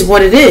is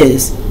what it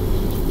is.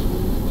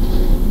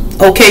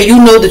 Okay, you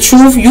know the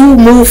truth, you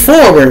move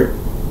forward.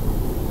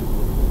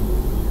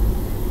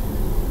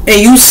 And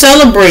you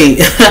celebrate.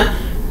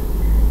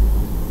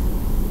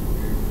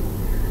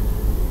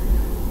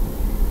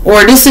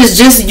 Or this is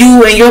just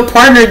you and your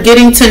partner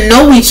getting to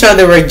know each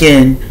other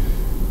again.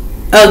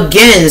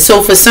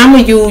 So for some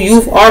of you,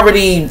 you've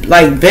already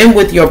like been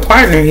with your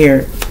partner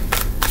here.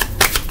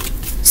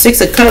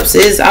 6 of Cups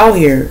is out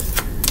here.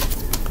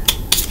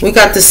 We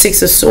got the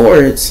 6 of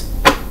Swords.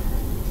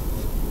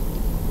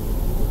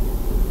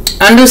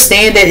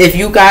 Understand that if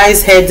you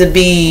guys had to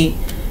be,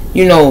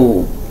 you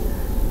know,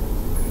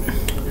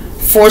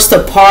 forced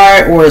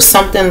apart or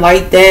something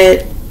like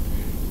that,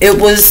 it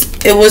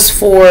was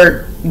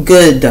for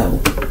good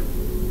though.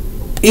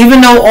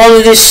 Even though all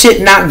of this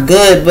shit not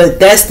good, but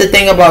that's the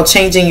thing about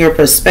changing your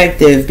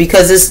perspective,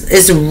 because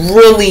it's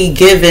really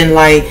given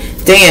like,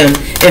 damn,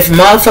 if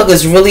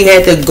motherfuckers really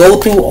had to go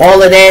through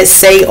all of that,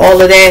 say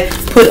all of that,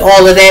 put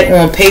all of that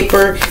on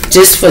paper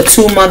just for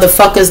 2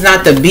 motherfuckers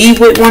not to be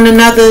with one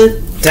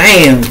another,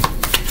 damn,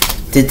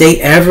 did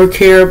they ever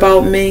care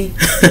about me?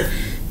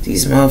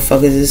 These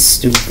motherfuckers is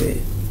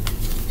stupid.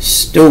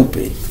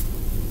 Stupid.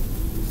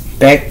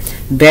 Back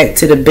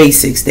to the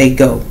basics they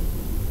go.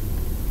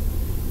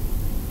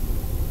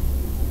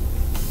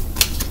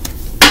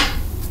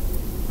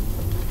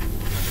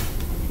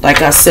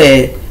 Like I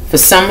said, for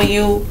some of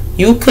you,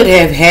 you could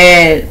have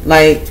had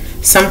like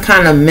some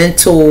kind of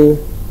mental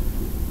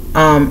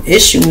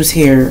issues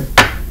here,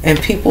 and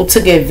people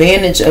took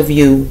advantage of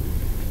you,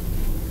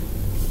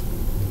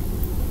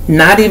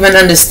 not even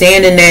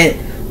understanding that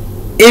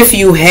if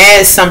you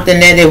had something,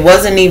 that it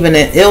wasn't even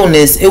an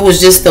illness, it was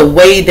just the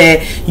way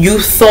that you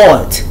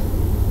thought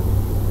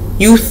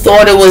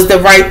it was the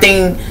right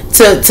thing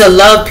to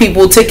love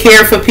people, to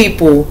care for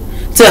people,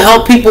 to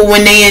help people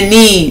when they in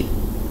need,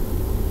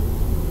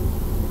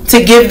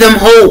 to give them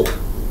hope.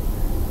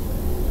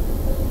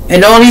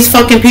 And all these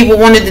fucking people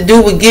wanted to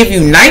do would give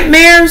you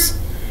nightmares,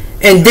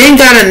 and then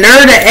got a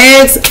nerve to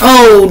ask,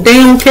 oh, they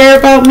don't care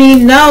about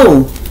me?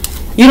 No,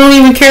 you don't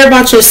even care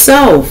about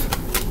yourself.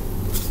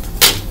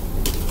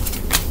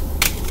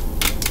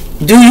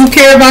 Do you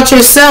care about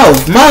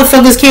yourself?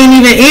 Motherfuckers can't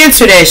even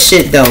answer that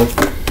shit though.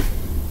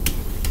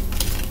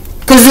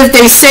 Because if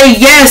they say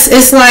yes,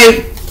 it's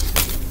like,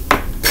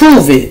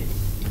 prove it.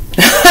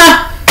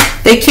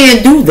 They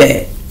can't do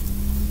that.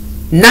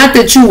 Not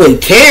that you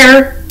would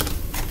care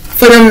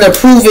for them to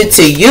prove it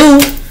to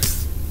you.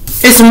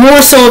 It's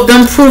more so of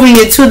them proving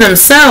it to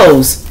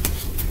themselves.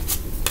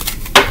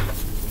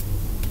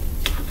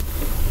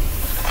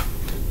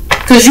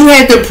 Because you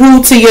had to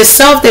prove to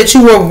yourself that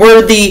you were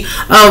worthy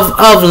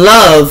of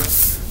love.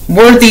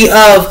 Worthy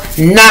of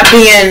not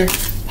being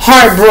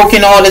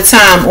heartbroken all the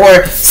time.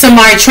 Or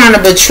somebody trying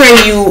to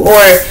betray you.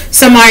 Or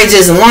somebody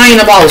just lying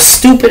about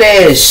stupid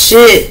ass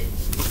shit.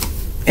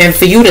 And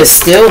for you to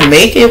still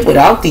make it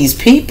without these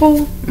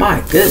people?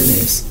 My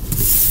goodness.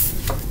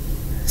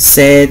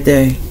 Sad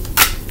day.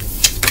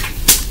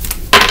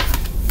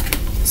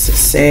 It's a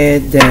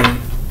sad day.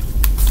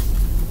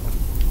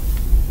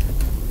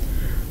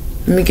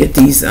 Let me get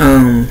these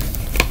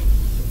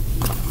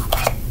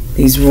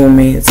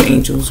romance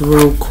angels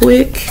real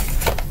quick.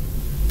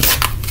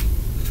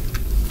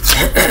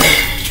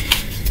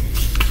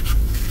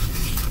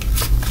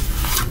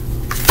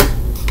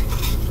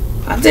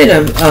 I did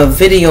a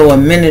video a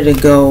minute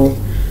ago,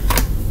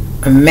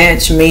 a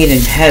match made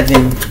in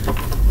heaven.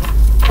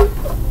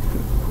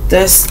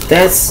 That's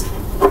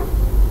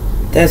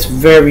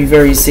very,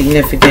 very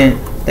significant.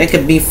 That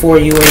could be for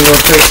you and your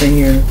person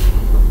here.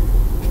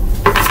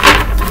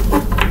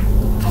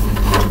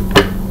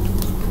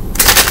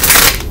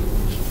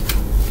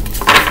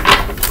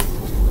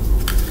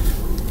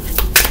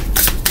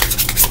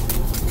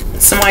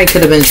 somebody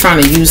could have been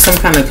trying to use some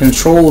kind of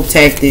control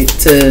tactic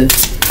to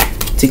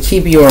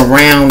keep you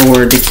around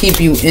or to keep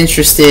you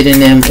interested in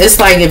them. It's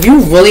like if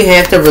you really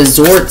have to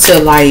resort to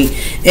like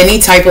any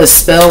type of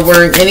spell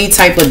work, any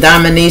type of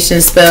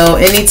domination spell,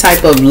 any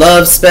type of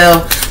love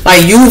spell,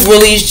 like you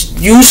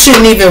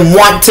shouldn't even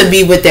want to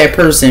be with that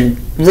person.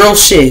 Real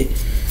shit.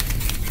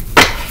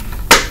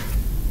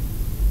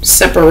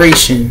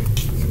 Separation.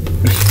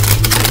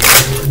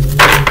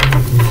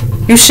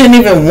 You shouldn't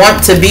even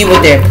want to be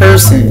with that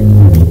person.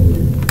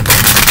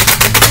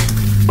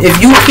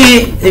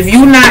 If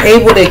you're not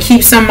able to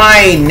keep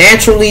somebody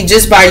naturally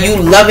just by you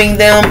loving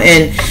them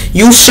and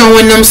you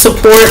showing them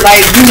support,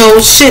 like, you know,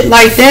 shit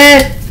like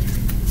that,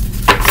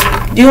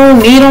 you don't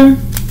need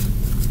them.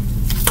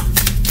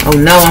 Oh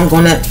no, I'm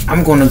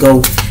gonna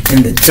go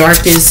in the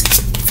darkest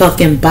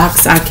fucking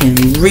box I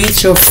can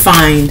reach or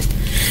find,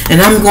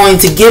 and I'm going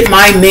to get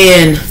my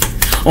man,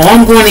 or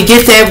I'm going to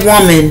get that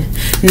woman.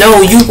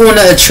 No, you're going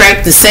to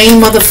attract the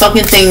same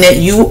motherfucking thing that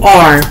you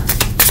are.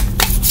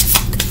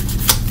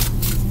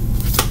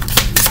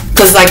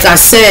 Because like I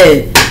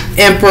said,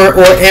 Emperor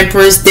or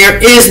Empress, there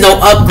is no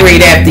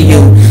upgrade after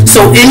you.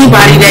 So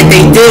anybody that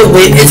they deal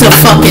with, it's a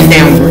fucking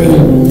downgrade.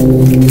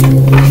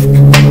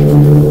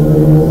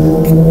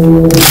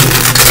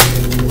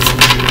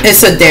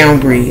 It's a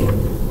downgrade.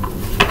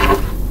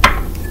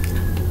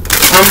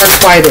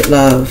 Unrequited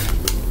love.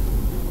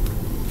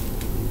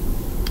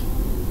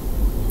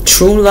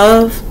 True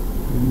love?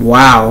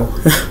 Wow.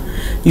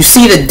 You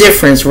see the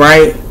difference,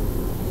 right?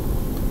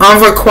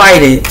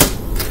 Unrequited.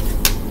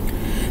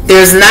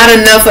 There's not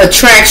enough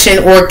attraction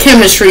or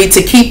chemistry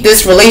to keep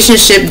this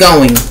relationship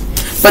going.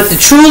 But the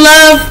true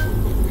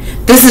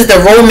love, this is the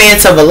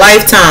romance of a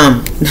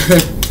lifetime.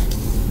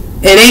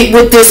 It ain't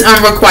with this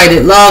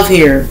unrequited love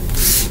here.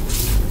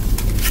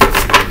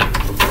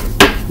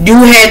 You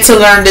had to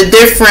learn the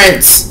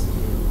difference.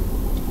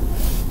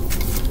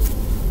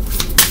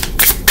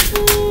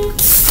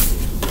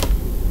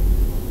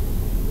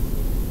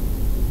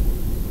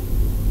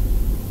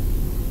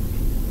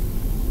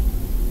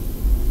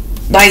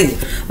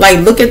 Like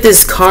look at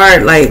this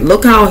card. Like,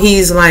 look how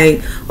he's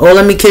like, oh,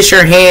 let me kiss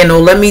your hand, or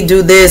let me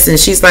do this, and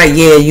she's like,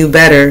 yeah, you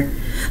better.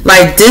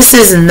 Like, this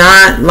is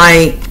not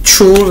like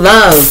true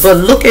love. But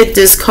look at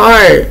this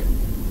card.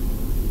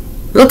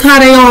 Look how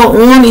they all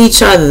on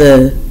each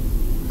other.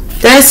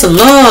 That's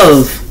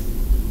love.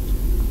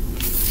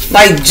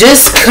 Like,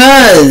 just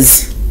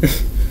cause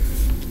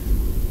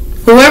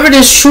whoever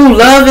this true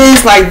love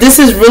is, like, this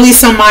is really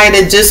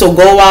somebody that just will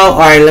go out. All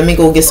right, let me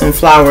go get some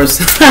flowers.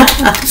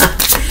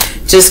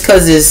 Just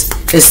because it's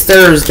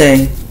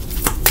Thursday.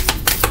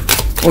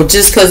 Or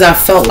just because I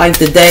felt like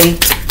today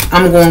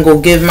I'm going to go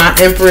give my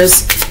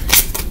Empress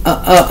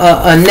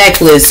a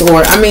necklace.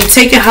 Or, I mean,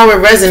 take it how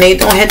it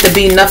resonates. Don't have to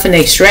be nothing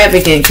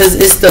extravagant, because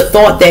it's the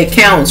thought that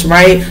counts,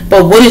 right?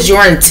 But what is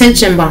your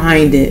intention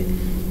behind it?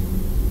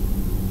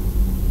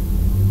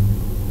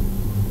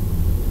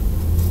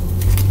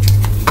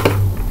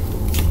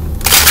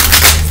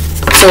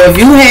 So if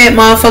you had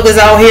motherfuckers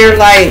out here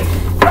like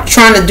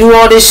trying to do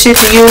all this shit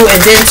to you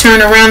and then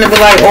turn around and be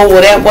like, oh,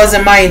 well, that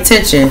wasn't my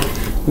intention.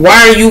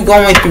 Why are you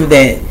going through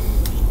that?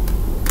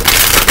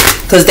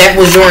 Because that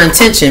was your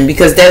intention.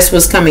 Because that's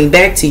what's coming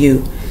back to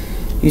you.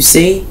 You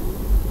see?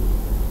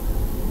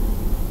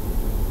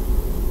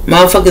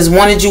 Motherfuckers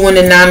wanted you in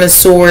the Nine of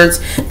Swords,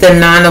 the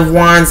Nine of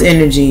Wands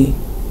energy.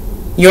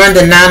 You're in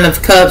the Nine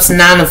of Cups,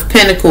 Nine of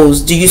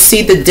Pentacles. Do you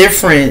see the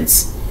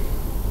difference?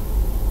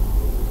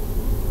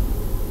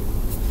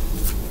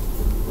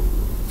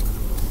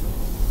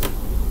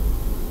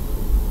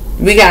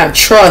 We got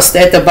trust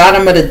at the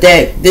bottom of the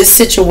deck. This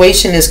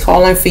situation is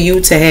calling for you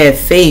to have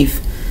faith.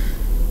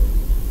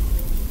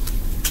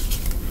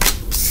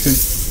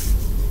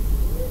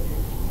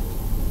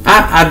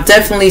 I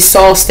definitely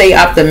saw stay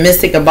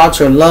optimistic about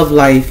your love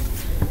life.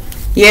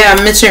 Yeah,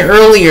 I mentioned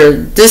earlier,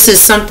 this is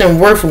something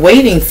worth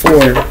waiting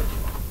for.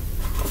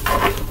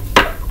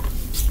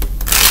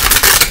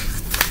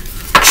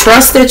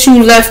 Trust that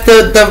you left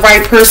the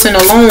right person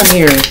alone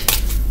here.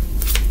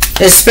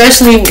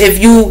 Especially if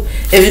you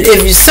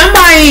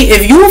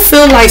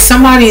feel like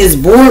somebody is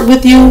bored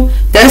with you,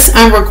 that's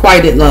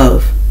unrequited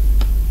love.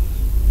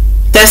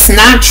 That's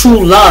not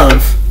true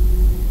love.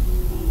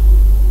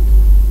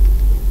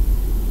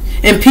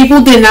 And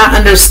people did not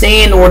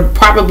understand, or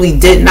probably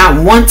did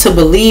not want to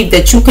believe,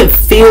 that you could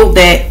feel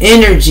that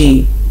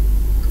energy.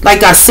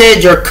 Like I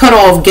said, your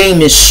cutoff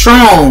game is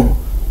strong.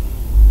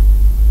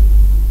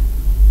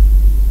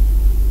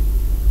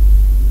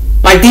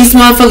 Like, these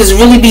motherfuckers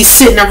really be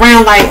sitting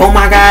around like, oh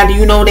my God,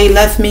 you know they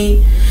left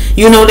me.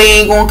 You know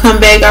they ain't gonna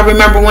come back. I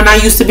remember when I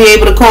used to be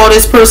able to call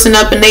this person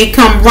up and they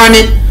come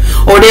running.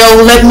 Or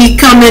they'll let me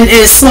come in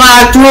and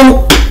slide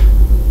through.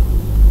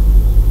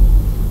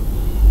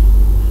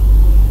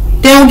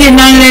 They don't get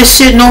none of that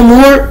shit no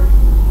more.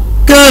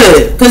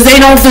 Good. Because they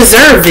don't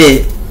deserve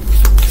it.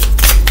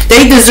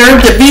 They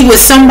deserve to be with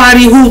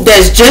somebody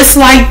that's just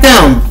like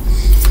them.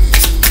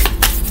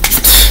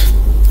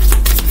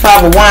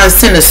 Five of Wands,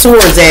 Ten of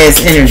Swords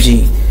ass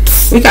energy.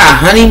 We got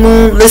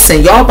honeymoon.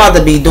 Listen, y'all about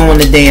to be doing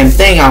the damn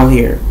thing out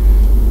here.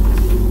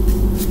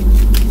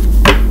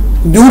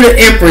 You the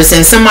Empress,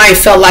 and somebody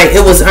felt like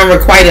it was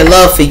unrequited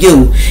love for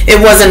you.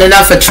 It wasn't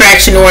enough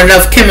attraction or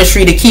enough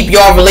chemistry to keep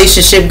your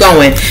relationship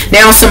going.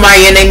 Now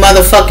somebody in their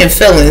motherfucking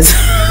feelings.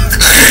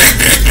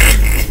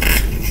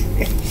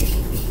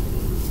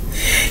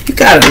 You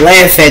gotta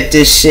laugh at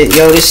this shit,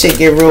 yo. This shit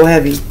get real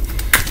heavy.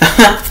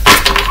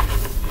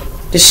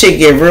 This shit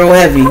get real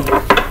heavy.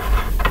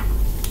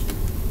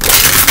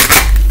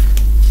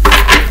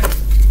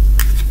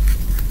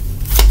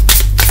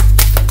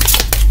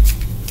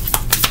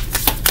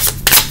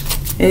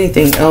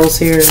 Anything else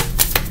here?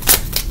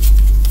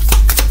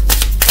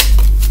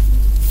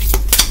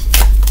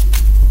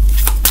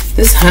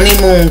 This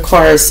honeymoon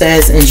card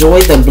says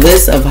enjoy the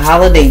bliss of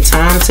holiday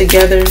time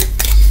together.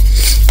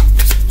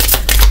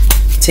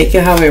 Take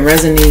it how it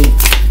resonates.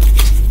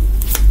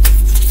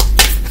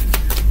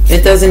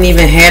 It doesn't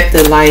even have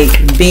to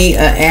like be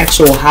an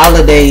actual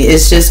holiday.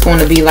 It's just going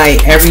to be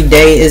like every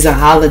day is a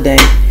holiday.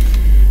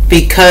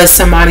 Because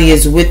somebody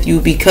is with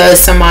you. Because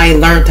somebody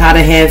learned how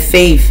to have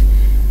faith.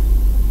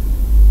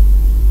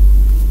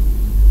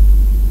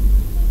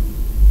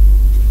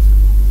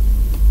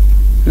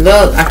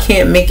 Look, I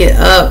can't make it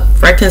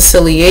up.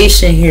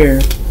 Reconciliation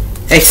here.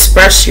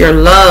 Express your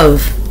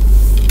love.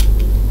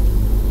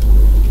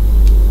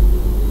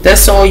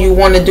 That's all you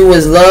want to do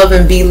is love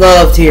and be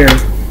loved here.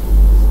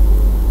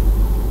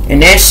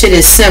 And that shit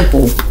is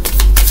simple.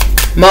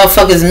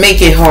 Motherfuckers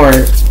make it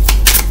hard.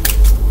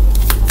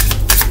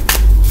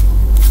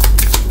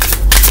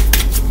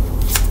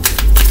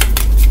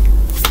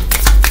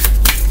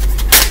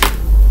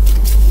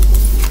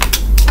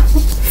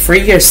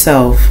 Free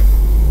yourself.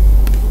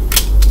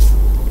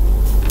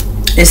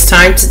 It's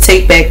time to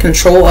take back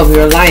control of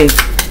your life.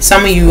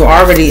 Some of you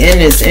are already in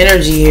this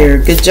energy here.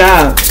 Good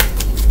job.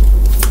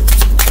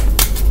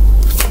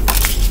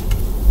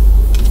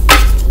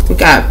 We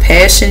got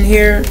passion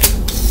here.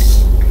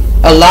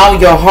 Allow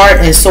your heart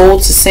and soul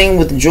to sing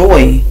with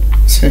joy.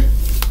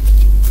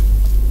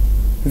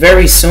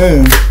 Very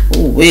soon.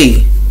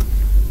 Ooh-wee.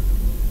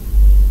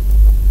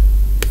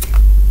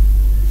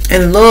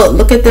 And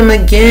look at them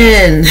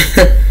again.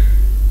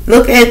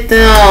 Look at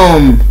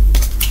them.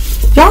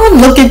 Y'all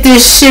look at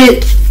this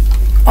shit.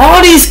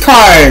 All these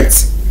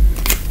cards.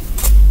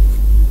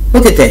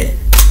 Look at that.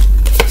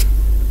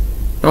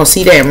 Y'all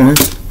see that one?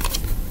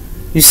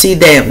 You see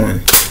that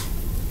one?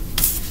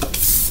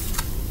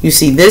 You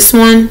see this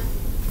one?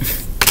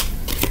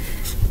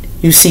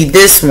 You see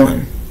this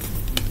one?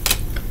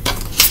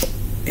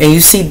 And you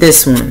see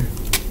this one?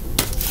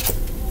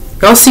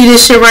 Y'all see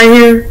this shit right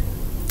here?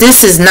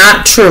 This is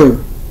not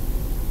true.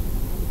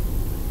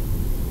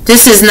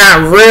 This is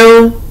not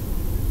real.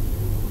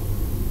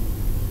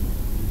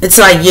 It's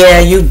like,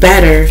 yeah, you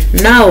better.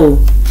 No.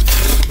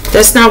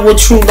 That's not what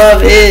true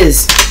love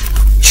is.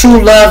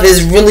 True love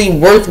is really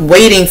worth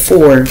waiting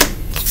for.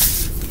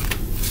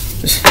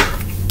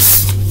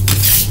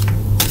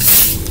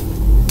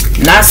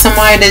 Not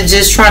somebody that's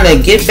just trying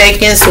to get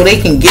back in so they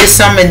can get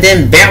some and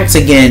then bounce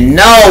again.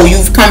 No,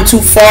 you've come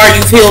too far.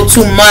 You've healed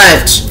too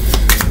much.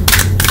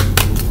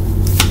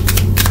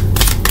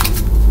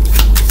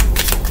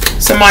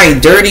 Somebody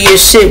dirty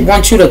as shit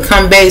wants you to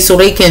come back so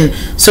they can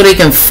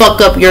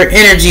fuck up your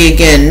energy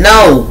again.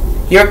 No,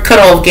 your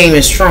cutoff game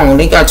is strong.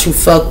 They got you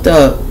fucked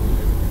up.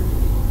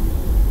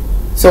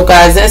 So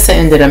guys, that's the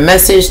end of the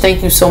message.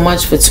 Thank you so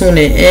much for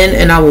tuning in,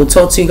 and I will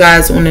talk to you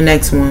guys on the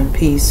next one.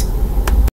 Peace.